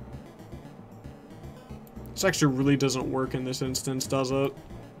 This actually really doesn't work in this instance, does it?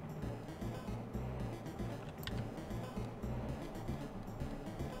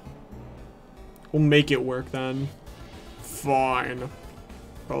 We'll make it work then. Fine.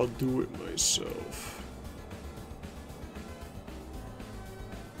 I'll do it myself.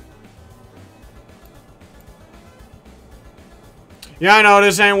 Yeah, I know,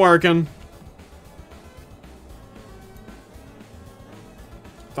 this ain't working.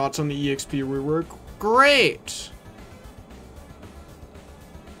 Thoughts on the EXP rework? Great!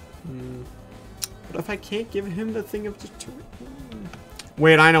 But if I can't give him the thing of the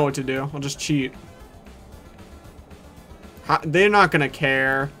wait, I know what to do. I'll just cheat. They're not gonna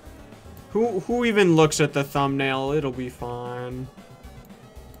care. Who even looks at the thumbnail? It'll be fine.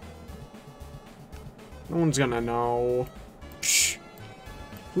 No one's gonna know. Psh.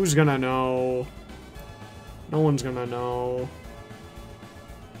 Who's gonna know? No one's gonna know.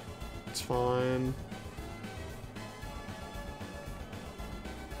 It's fine.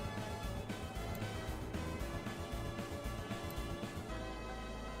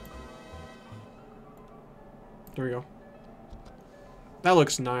 There we go. That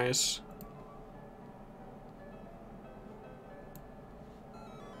looks nice.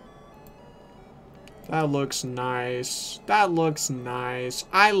 That looks nice. That looks nice.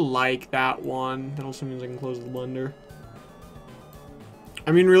 I like that one. That also means I can close the blender.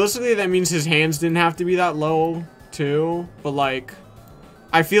 I mean, realistically, that means his hands didn't have to be that low, too. But, like,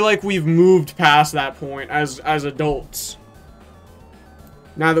 I feel like we've moved past that point as adults.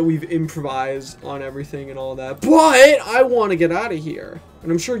 Now that we've improvised on everything and all that. But I want to get out of here.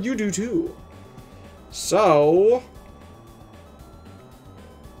 And I'm sure you do, too. So...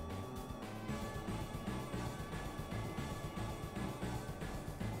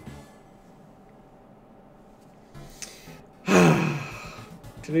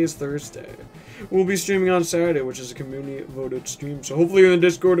 Today's Thursday. We'll be streaming on Saturday, which is a community voted stream. So hopefully you're in the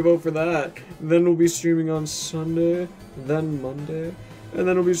Discord to vote for that. Then we'll be streaming on Sunday, then Monday. And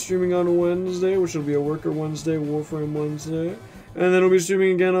then we'll be streaming on Wednesday, which will be a Worker Wednesday, Warframe Wednesday. And then we'll be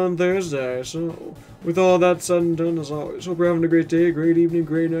streaming again on Thursday. So, with all that said and done, as always, hope you're having a great day, great evening,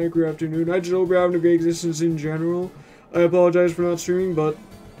 great night, great afternoon. I just hope you're having a great existence in general. I apologize for not streaming, but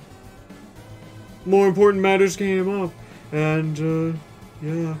more important matters came up. And,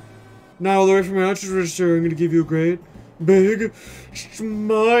 yeah. Now, all the way from my outro register, I'm going to give you a great, big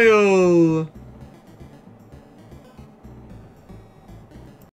smile.